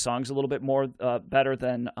know these songs a little bit more better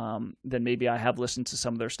than maybe I have listened to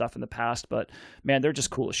some of their stuff in the past. But man, they're just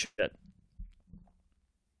cool as shit.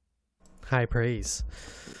 High praise.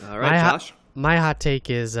 All right, Josh. My hot take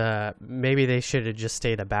is maybe they should have just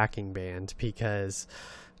stayed a backing band because,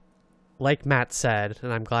 like Matt said,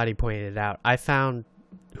 and I'm glad he pointed it out, I found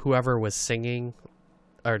whoever was singing,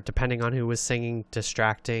 or depending on who was singing,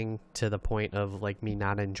 distracting to the point of like me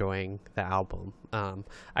not enjoying the album.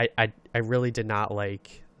 I really did not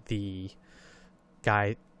like the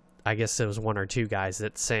guy. I guess it was one or two guys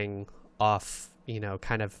that sang off,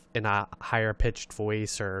 kind of in a higher pitched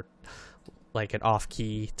voice or like an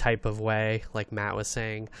off-key type of way, like Matt was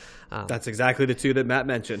saying. That's exactly the two that Matt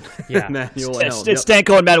mentioned. Yeah. Manuel and Helm. It's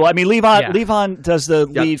Danko and Manuel. I mean, Levon does the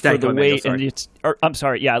lead for The Wait,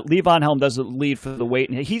 Levon Helm does the lead for The Wait,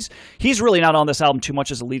 and he's really not on this album too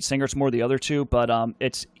much as a lead singer. It's more the other two, but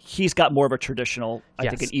he's got more of a traditional, I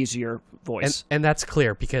think, an easier voice. And that's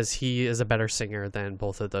clear because he is a better singer than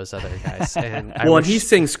both of those other guys. And and he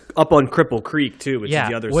sings up on Cripple Creek too, which is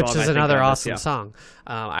the other song. Which is another awesome song.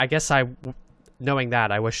 I guess knowing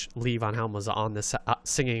that, I wish Levon Helm was on this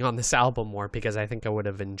singing on this album more because I think I would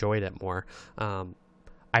have enjoyed it more.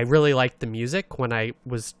 I really liked the music when I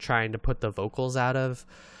was trying to put the vocals out of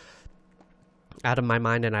my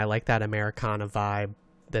mind, and I like that Americana vibe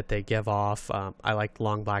that they give off. I liked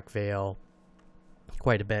Long Black Veil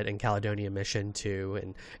quite a bit, and Caledonia Mission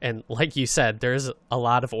too, and like you said, there's a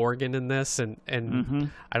lot of organ in this, and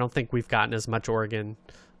I don't think we've gotten as much organ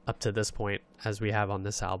up to this point as we have on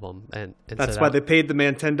this album, and That's so why they paid the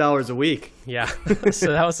man $10 a week. Yeah.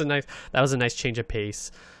 So that was a nice change of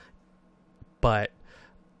pace. But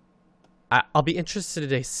I'll be interested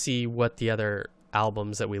to see what the other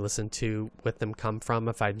albums that we listen to with them come from,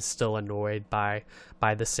 if I'm still annoyed by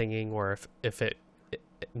the singing, or if it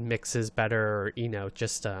mixes better, or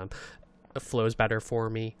just flows better for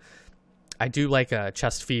me. I do like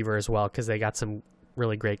Chest Fever as well, because they got some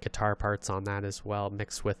really great guitar parts on that as well,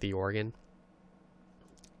 mixed with the organ.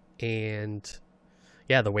 And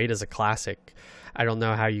yeah, The Wait is a classic. I don't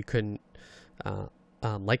know how you couldn't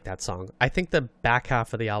like that song. I think the back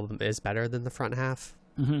half of the album is better than the front half.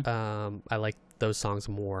 I like those songs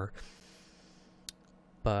more.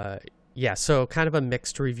 But yeah, so kind of a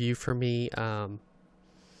mixed review for me,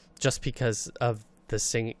 just because of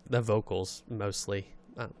the vocals mostly.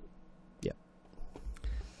 Yeah.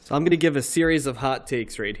 So I'm going to give a series of hot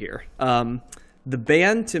takes right here. The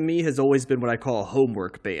band to me has always been what I call a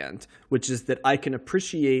homework band, which is that I can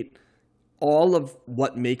appreciate all of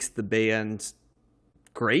what makes the band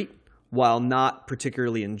great while not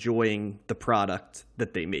particularly enjoying the product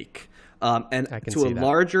that they make. And to a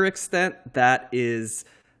larger extent, that is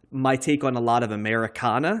my take on a lot of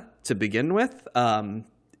Americana to begin with.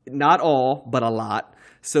 Not all, but a lot.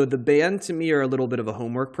 So the band to me are a little bit of a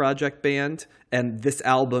homework project band, and this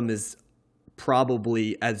album is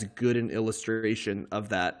probably as good an illustration of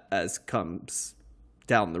that as comes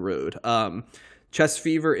down the road. Chest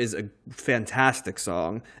Fever is a fantastic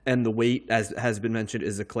song, and The Wait, as has been mentioned,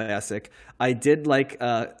 is a classic. I did like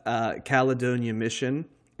Caledonia Mission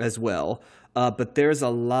as well, but there's a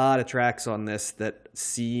lot of tracks on this that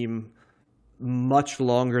seem much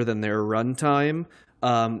longer than their runtime.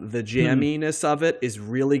 The jamminess of it is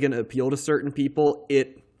really going to appeal to certain people.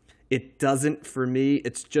 It doesn't for me.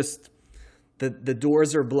 It's just the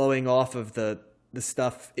doors are blowing off of the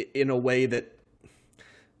stuff in a way that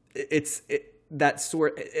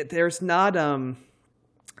there's not.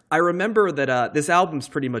 I remember that this album's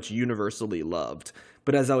pretty much universally loved,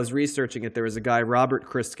 but as I was researching it, there was a guy, Robert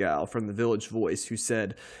Christgau from the Village Voice, who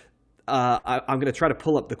said, I'm going to try to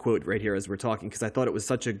pull up the quote right here as we're talking, because I thought it was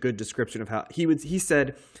such a good description of how he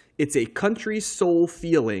said, "It's a country soul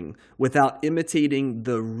feeling without imitating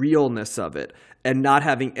the realness of it and not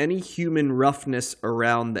having any human roughness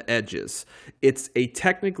around the edges. It's a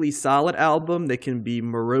technically solid album that can be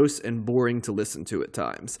morose and boring to listen to at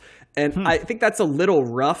times." And I think that's a little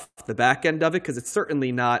rough, the back end of it, because it's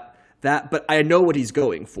certainly not that, but I know what he's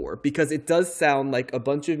going for, because it does sound like a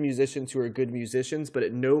bunch of musicians who are good musicians, but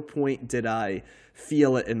at no point did I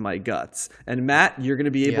feel it in my guts. And Matt, you're going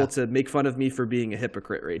to be able to make fun of me for being a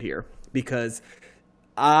hypocrite right here, because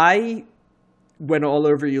I went all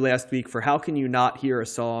over you last week for how can you not hear a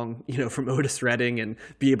song, from Otis Redding and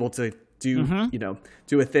be able to do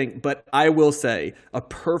a thing. But I will say a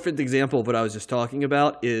perfect example of what I was just talking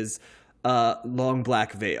about is Long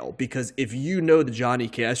Black Veil, because if you know the Johnny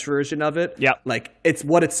Cash version of it,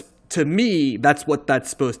 to me, that's what that's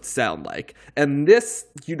supposed to sound like. And this,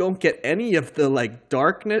 you don't get any of the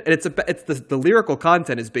darkness. And it's the lyrical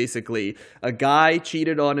content is basically a guy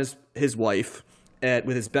cheated on his wife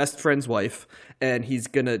with his best friend's wife, and he's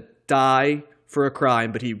gonna die for a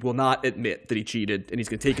crime, but he will not admit that he cheated, and he's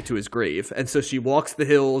going to take it to his grave. And so she walks the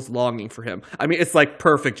hills longing for him. I mean, it's like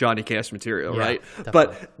perfect Johnny Cash material, right? Definitely.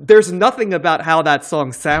 But there's nothing about how that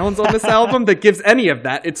song sounds on this album that gives any of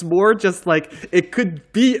that. It's more just it could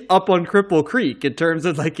be up on Cripple Creek in terms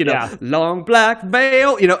of Long Black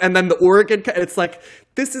Veil, and then the organ. It's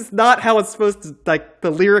this is not how it's supposed to, the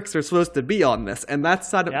lyrics are supposed to be on this. And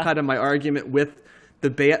that's kind of my argument with the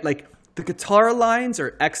band. The guitar lines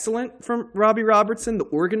are excellent from Robbie Robertson. The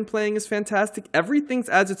organ playing is fantastic. Everything's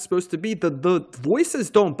as it's supposed to be. The voices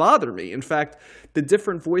don't bother me. In fact, the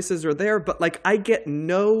different voices are there, but I get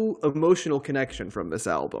no emotional connection from this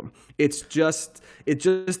album. It just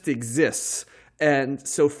exists. And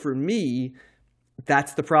so for me,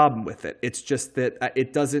 that's the problem with it. It's just that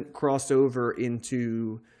it doesn't cross over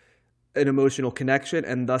into an emotional connection,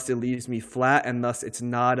 and thus it leaves me flat, and thus it's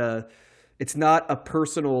not a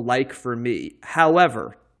personal like for me.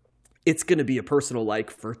 However, it's going to be a personal like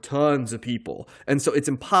for tons of people. And so it's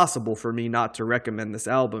impossible for me not to recommend this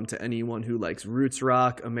album to anyone who likes roots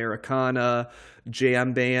rock, Americana,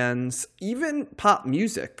 jam bands, even pop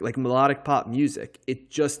music, melodic pop music. It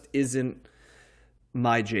just isn't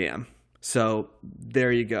my jam. So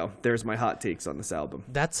there you go. There's my hot takes on this album.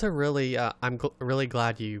 That's a really, I'm really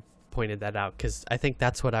glad you pointed that out, because I think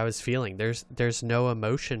that's what I was feeling. There's no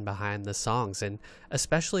emotion behind the songs, and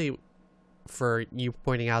especially for you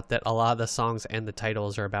pointing out that a lot of the songs and the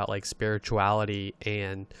titles are about spirituality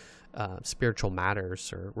and spiritual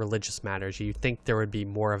matters or religious matters. You think there would be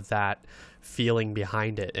more of that feeling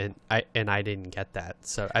behind it, and I didn't get that.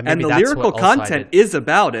 So and the lyrical content is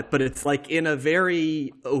about it, but it's like in a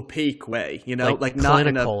very opaque way, you know, like not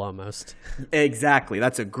in a almost. Exactly,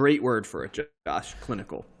 that's a great word for it, Josh.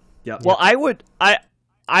 Clinical. Yep. Well, I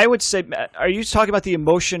would say, are you talking about the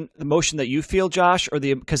emotion that you feel, Josh, or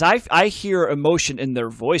because I hear emotion in their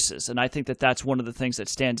voices, and I think that's one of the things that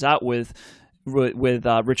stands out with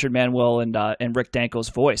Richard Manuel and Rick Danko's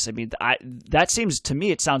voice. I mean, that seems to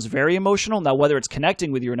me, it sounds very emotional. Now, whether it's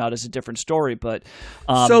connecting with you or not is a different story. But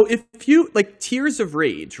so if you like Tears of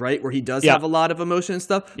Rage, right, where he does have a lot of emotion and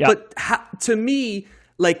stuff, but to me,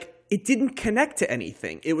 like, it didn't connect to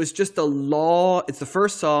anything. It was just it's the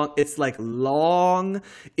first song. It's like long.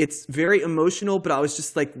 It's very emotional, but I was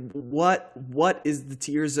just like, what is the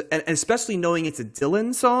Tears? And especially knowing it's a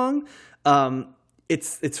Dylan song.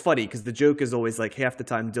 It's funny because the joke is always like half the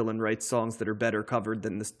time Dylan writes songs that are better covered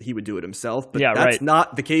than he would do it himself. But that's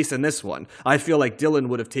not the case in this one. I feel like Dylan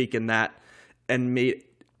would have taken that and made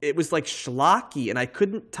it was like schlocky, and I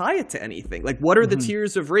couldn't tie it to anything. Like, what are the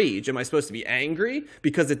Tears of Rage? Am I supposed to be angry?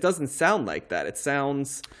 Because it doesn't sound like that. It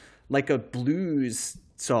sounds like a blues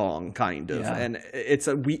song, kind of, and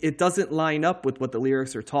it doesn't line up with what the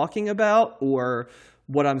lyrics are talking about or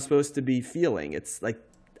what I'm supposed to be feeling. It's like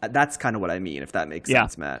that's kind of what I mean, if that makes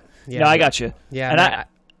sense, Matt. Yeah, no, I got you. Yeah, and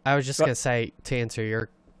I was just gonna say, to answer your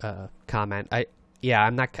comment, I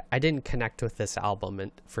didn't connect with this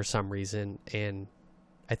album for some reason, and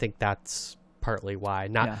I think that's partly why.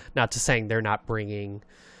 Not to saying they're not bringing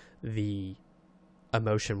the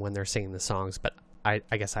emotion when they're singing the songs, but I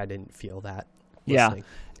guess I didn't feel that listening.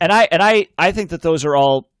 And I think that those are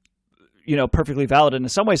all, you know, perfectly valid. And in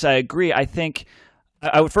some ways I agree. I think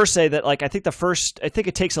I would first say that, like, I think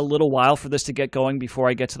it takes a little while for this to get going before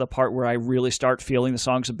I get to the part where I really start feeling the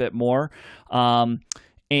songs a bit more.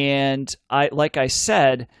 And like I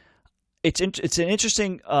said, it's an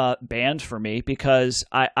interesting band for me because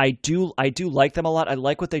I do like them a lot. I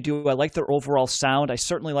like what they do. I like their overall sound. I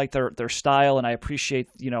certainly like their style, and I appreciate,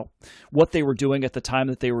 you know, what they were doing at the time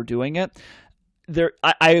that they were doing it.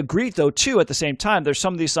 I agree, though, too, at the same time, there's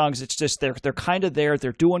some of these songs, it's just they're kind of there.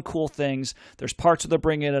 They're doing cool things. There's parts where they're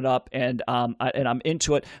bringing it up, and I'm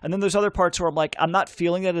into it. And then there's other parts where I'm like, I'm not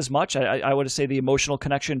feeling that as much. I would say the emotional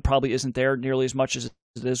connection probably isn't there nearly as much as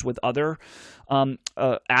it is with other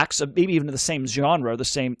acts, maybe even the same genre, the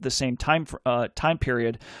same time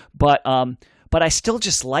period. But I still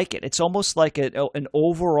just like it. It's almost like an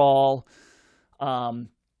overall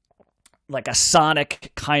like a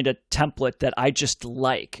sonic kind of template that I just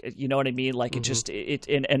like. You know what I mean? Like, it just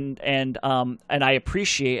and I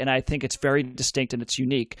appreciate, and I think it's very distinct and it's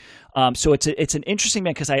unique. So it's an interesting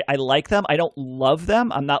band because I like them. I don't love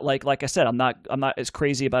them. I'm not like I said, I'm not as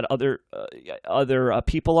crazy about other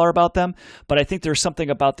people are about them. But I think there's something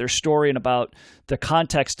about their story and about the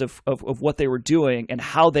context of what they were doing and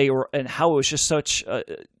how it was just such.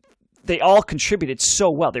 They all contributed so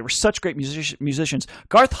well. They were such great musicians.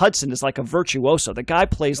 Garth Hudson is like a virtuoso. The guy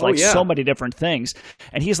plays so many different things,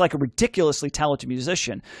 and he's like a ridiculously talented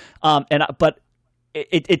musician. But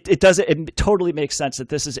it totally makes sense that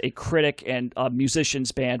this is a critic and a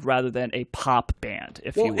musician's band rather than a pop band,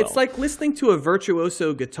 if you will. It's like listening to a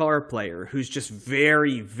virtuoso guitar player who's just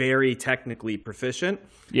very, very technically proficient.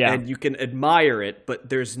 Yeah, and you can admire it, but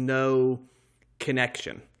there's no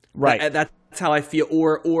connection. Right. That's how I feel.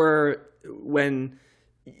 Or when,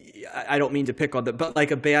 I don't mean to pick on but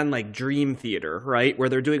like a band like Dream Theater, right? Where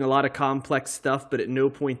they're doing a lot of complex stuff, but at no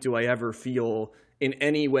point do I ever feel in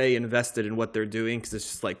any way invested in what they're doing. Because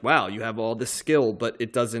it's just like, wow, you have all this skill, but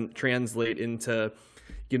it doesn't translate into,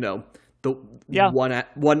 you know, the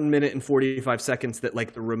 1 minute and 45 seconds that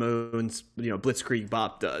like the Ramones, you know, Blitzkrieg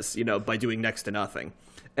Bop does, you know, by doing next to nothing.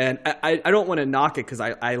 And I don't want to knock it because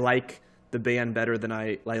I like the band better than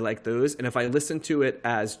I like those. And if I listen to it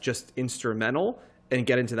as just instrumental and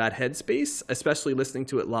get into that headspace, especially listening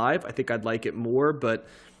to it live, I think I'd like it more. But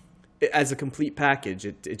as a complete package,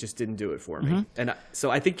 it just didn't do it for me. And so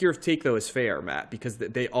I think your take, though, is fair, Matt, because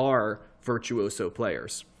they are virtuoso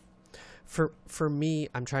players. For me,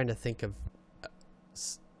 I'm trying to think of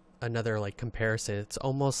another like comparison. It's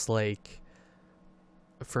almost like,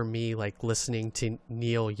 for me, like listening to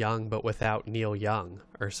Neil Young but without Neil Young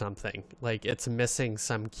or something. Like, it's missing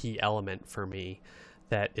some key element for me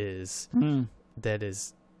that is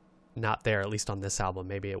not there, at least on this album.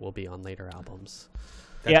 Maybe it will be on later albums.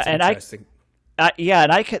 That's interesting.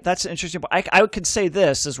 That's interesting. I could say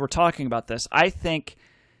this as we're talking about this. I think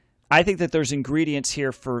that there's ingredients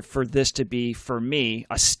here for this to be, for me,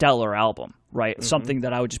 a stellar album. right? Something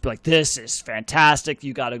that I would just be like, this is fantastic.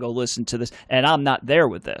 You got to go listen to this. And I'm not there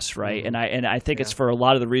with this, right? And I think it's for a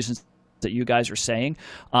lot of the reasons that you guys are saying.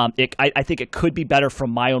 I think it could be better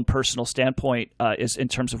from my own personal standpoint, is in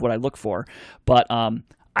terms of what I look for. But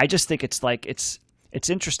I just think it's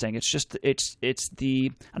interesting. It's just it's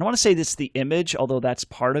the, I don't want to say it's the image, although that's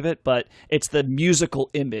part of it, but it's the musical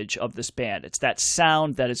image of this band. It's that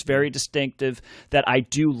sound that is very distinctive that I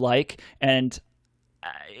do like, and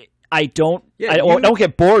I don't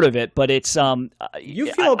get bored of it. But it's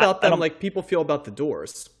you feel about them like people feel about the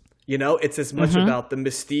Doors. You know, it's as much about the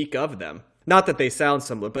mystique of them. Not that they sound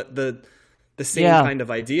similar, but the same kind of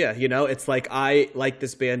idea. You know, it's like I like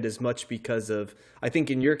this band as much because of, I think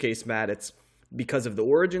in your case, Matt, it's because of the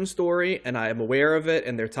origin story, and I am aware of it,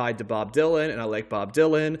 and they're tied to Bob Dylan, and I like Bob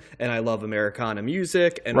Dylan, and I love Americana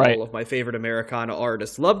music, and all of my favorite Americana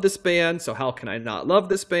artists love this band, so how can I not love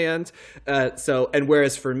this band? And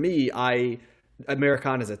whereas for me,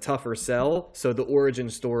 Americana is a tougher sell, so the origin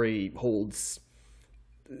story holds,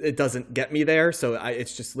 it doesn't get me there, so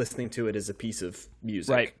it's just listening to it as a piece of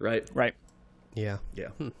music, right? Yeah.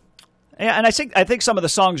 And I think some of the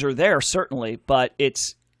songs are there, certainly, but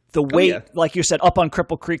it's the way, like you said, Up on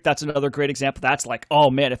Cripple Creek, that's another great example. That's like, oh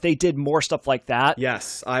man, if they did more stuff like that,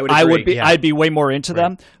 yes, I would agree. I'd be way more into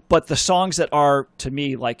them. But the songs that are, to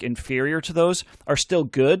me, like inferior to those are still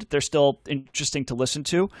good. They're still interesting to listen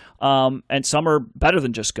to. And some are better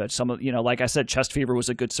than just good. Some of, like I said, Chest Fever was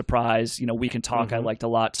a good surprise. We Can Talk, I liked a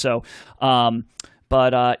lot. So, this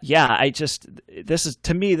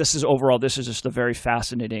is overall, this is just a very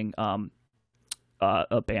fascinating a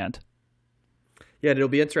band. Yeah, it'll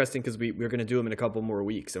be interesting because we're going to do them in a couple more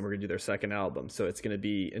weeks, and we're going to do their second album. So it's going to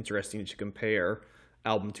be interesting to compare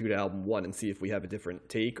album 2 to album 1 and see if we have a different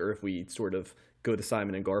take, or if we sort of go the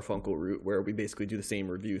Simon and Garfunkel route where we basically do the same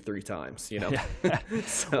review 3 times.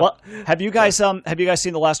 Well, have you guys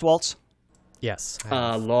seen The Last Waltz? Yes.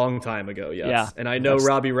 A long time ago, yes. Yeah. And I know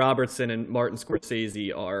Robbie Robertson and Martin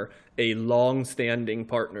Scorsese are a long-standing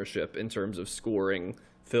partnership in terms of scoring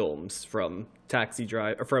films, from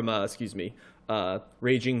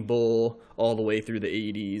Raging Bull all the way through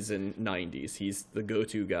the 80s and 90s. He's the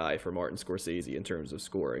go-to guy for Martin Scorsese in terms of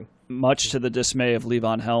scoring. Much to the dismay of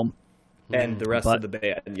Levon Helm. And the rest of the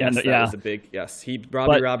band. Yes, that was a big, yes.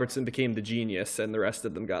 Robbie Robertson became the genius, and the rest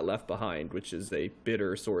of them got left behind, which is a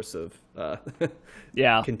bitter source of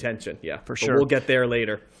contention. Yeah, for sure. But we'll get there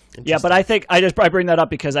later. Yeah, but I think I bring that up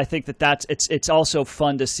because I think it's also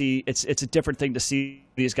fun to see. It's a different thing to see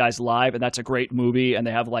these guys live, and that's a great movie, and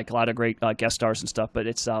they have like a lot of great guest stars and stuff. But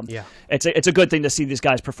it's a good thing to see these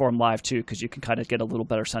guys perform live too, because you can kind of get a little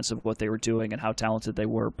better sense of what they were doing and how talented they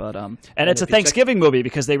were. But and it's a Thanksgiving movie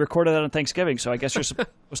because they recorded it on Thanksgiving, so I guess you're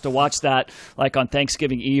supposed to watch that like on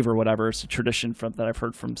Thanksgiving Eve or whatever. It's a tradition that I've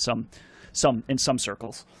heard from some in some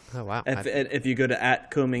circles. Oh wow! If you go to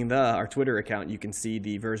 @combing our Twitter account, you can see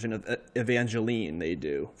the version of Evangeline they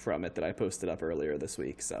do from it that I posted up earlier this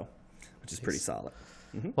week. So, which is pretty solid.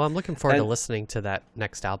 Mm-hmm. Well, I'm looking forward to listening to that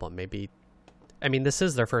next album. Maybe, I mean, this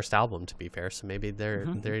is their first album, to be fair, so maybe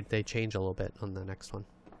they change a little bit on the next one.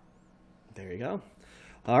 There you go.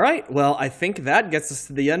 All right. Well, I think that gets us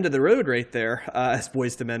to the end of the road right there, as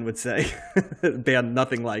Boyz II Men would say. Band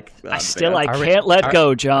nothing like. I can't let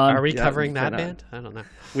go, John. Are we covering that band? I don't know.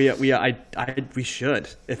 We should.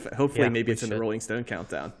 Maybe it's in the Rolling Stone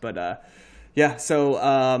countdown. But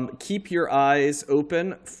so keep your eyes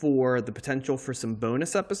open for the potential for some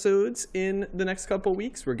bonus episodes in the next couple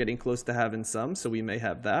weeks. We're getting close to having some, so we may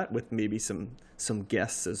have that with maybe some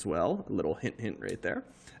guests as well. A little hint right there.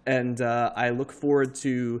 And I look forward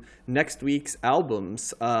to next week's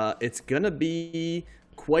albums. It's going to be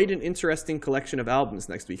quite an interesting collection of albums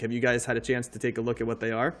next week. Have you guys had a chance to take a look at what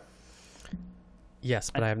they are? Yes,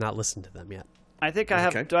 but I have not listened to them yet. I think I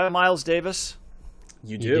have. Okay. Do I have Miles Davis?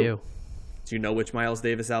 You do. Do you know which Miles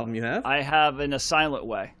Davis album you have? I have In a Silent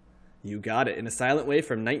Way. You got it. In a Silent Way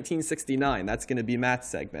from 1969. That's going to be Matt's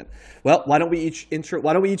segment. Well, why don't we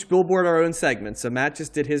each billboard our own segment? So Matt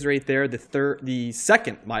just did his right there. The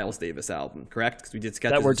second Miles Davis album, correct? Because we did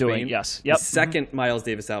Sketches that we're of doing. Spain. Yes. Yep. The second Miles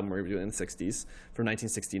Davis album we're doing in the 60s from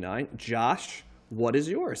 1969. Josh, what is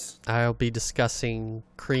yours? I'll be discussing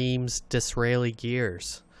Cream's Disraeli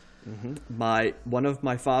Gears. Mm-hmm. One of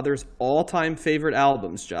my father's all-time favorite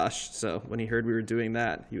albums, Josh. So when he heard we were doing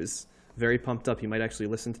that, he was very pumped up. He might actually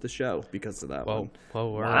listen to the show because of that one. Whoa,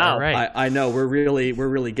 wow. All right. I know we're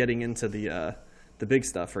really getting into the big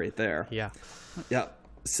stuff right there. Yeah.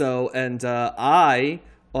 So I,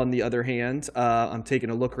 on the other hand, I'm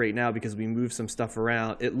taking a look right now because we moved some stuff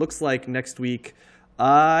around. It looks like next week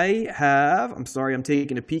I'm sorry, I'm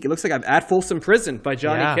taking a peek. It looks like I'm At Folsom Prison by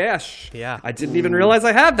Johnny Cash. Yeah. I didn't even realize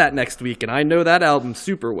I had that next week, and I know that album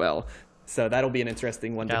super well. So that'll be an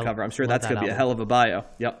interesting one to cover. I'm sure that's going to be a hell of a bio.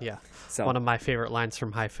 Yep. Yeah. So one of my favorite lines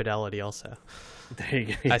from High Fidelity also. There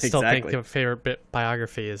you go. I still think the favorite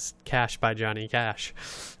biography is Cash by Johnny Cash.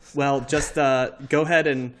 Well, just go ahead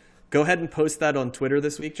and post that on Twitter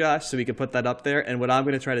this week, Josh, so we can put that up there. And what I'm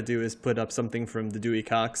going to try to do is put up something from the Dewey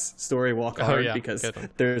Cox story, Walk Hard, because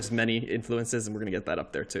there's many influences, and we're going to get that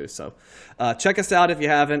up there too. So check us out if you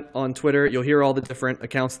haven't on Twitter. You'll hear all the different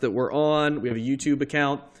accounts that we're on. We have a YouTube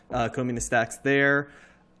account, Combing the Stacks there.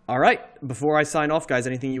 All right. Before I sign off, guys,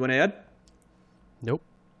 anything you want to add? Nope.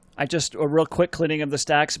 A real quick cleaning of the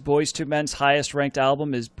stacks. Boyz II Men's highest ranked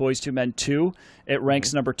album is Boyz II Men 2. It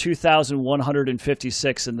ranks number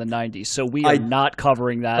 2,156 in the 90s. So we are not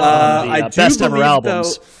covering that on the best ever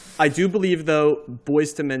albums. I do believe, though,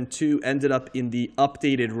 Boyz II Men 2 ended up in the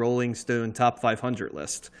updated Rolling Stone Top 500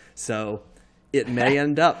 list. So it may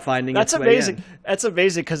end up finding its way in. That's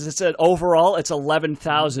amazing because it's overall it's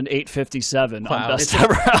 11,857 on best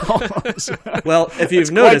ever albums. Well, if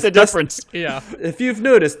you've noticed the difference, if you've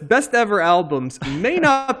noticed, best ever albums may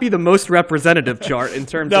not be the most representative chart in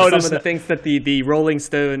terms of some of the things that the Rolling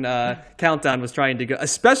Stone countdown was trying to go,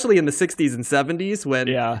 especially in the 60s and 70s when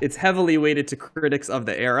it's heavily weighted to critics of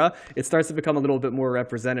the era. It starts to become a little bit more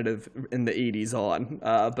representative in the 80s on.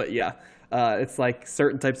 But yeah. It's like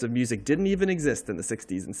certain types of music didn't even exist in the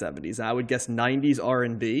 60s and 70s. I would guess 90s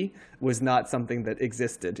R&B was not something that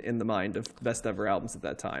existed in the mind of best ever albums at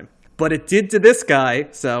that time. But it did to this guy,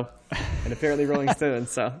 and apparently Rolling Stone,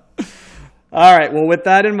 so. All right, well, with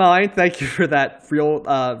that in mind, thank you for that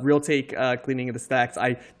real take cleaning of the stacks.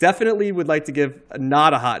 I definitely would like to give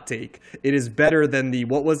not a hot take. It is better than the,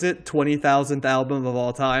 20,000th album of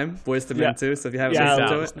all time, Boyz II Men 2, so if you haven't listened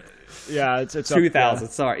to it. Yeah, it's 2,000.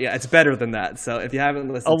 Sorry, it's better than that. So if you haven't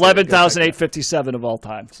listened, 11,857 of all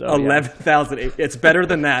time. So 11,008. It's better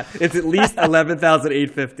than that. It's at least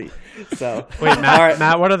 11,850. So wait,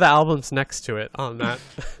 Matt, what are the albums next to it on that?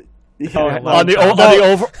 On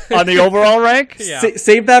the overall rank? Yeah.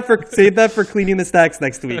 Save that for cleaning the stacks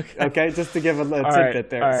next week. Okay, just to give a tidbit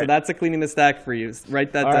there. Right. So that's a cleaning the stack for you.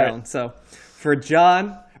 Write that down. Right. So for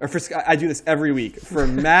John, or for I do this every week. For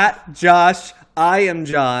Matt, Josh, I am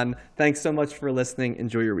John. Thanks so much for listening.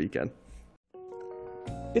 Enjoy your weekend.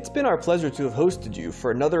 It's been our pleasure to have hosted you for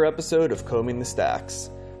another episode of Combing the Stacks.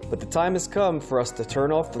 But the time has come for us to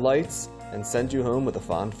turn off the lights and send you home with a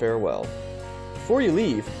fond farewell. Before you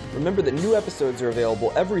leave, remember that new episodes are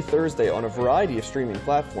available every Thursday on a variety of streaming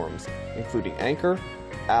platforms, including Anchor,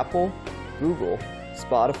 Apple, Google,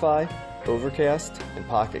 Spotify, Overcast, and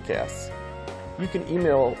Pocket Casts. You can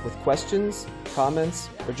email with questions, comments,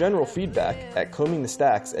 or general feedback at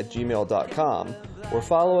combingthestacks@gmail.com or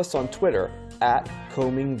follow us on Twitter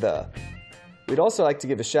 @combingthe. We'd also like to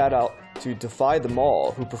give a shout out to Defy the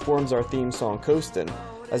Mall, who performs our theme song Coastin',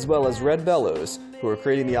 as well as Red Bellows, who are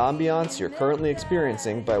creating the ambiance you're currently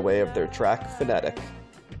experiencing by way of their track Phonetic.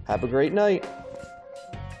 Have a great night.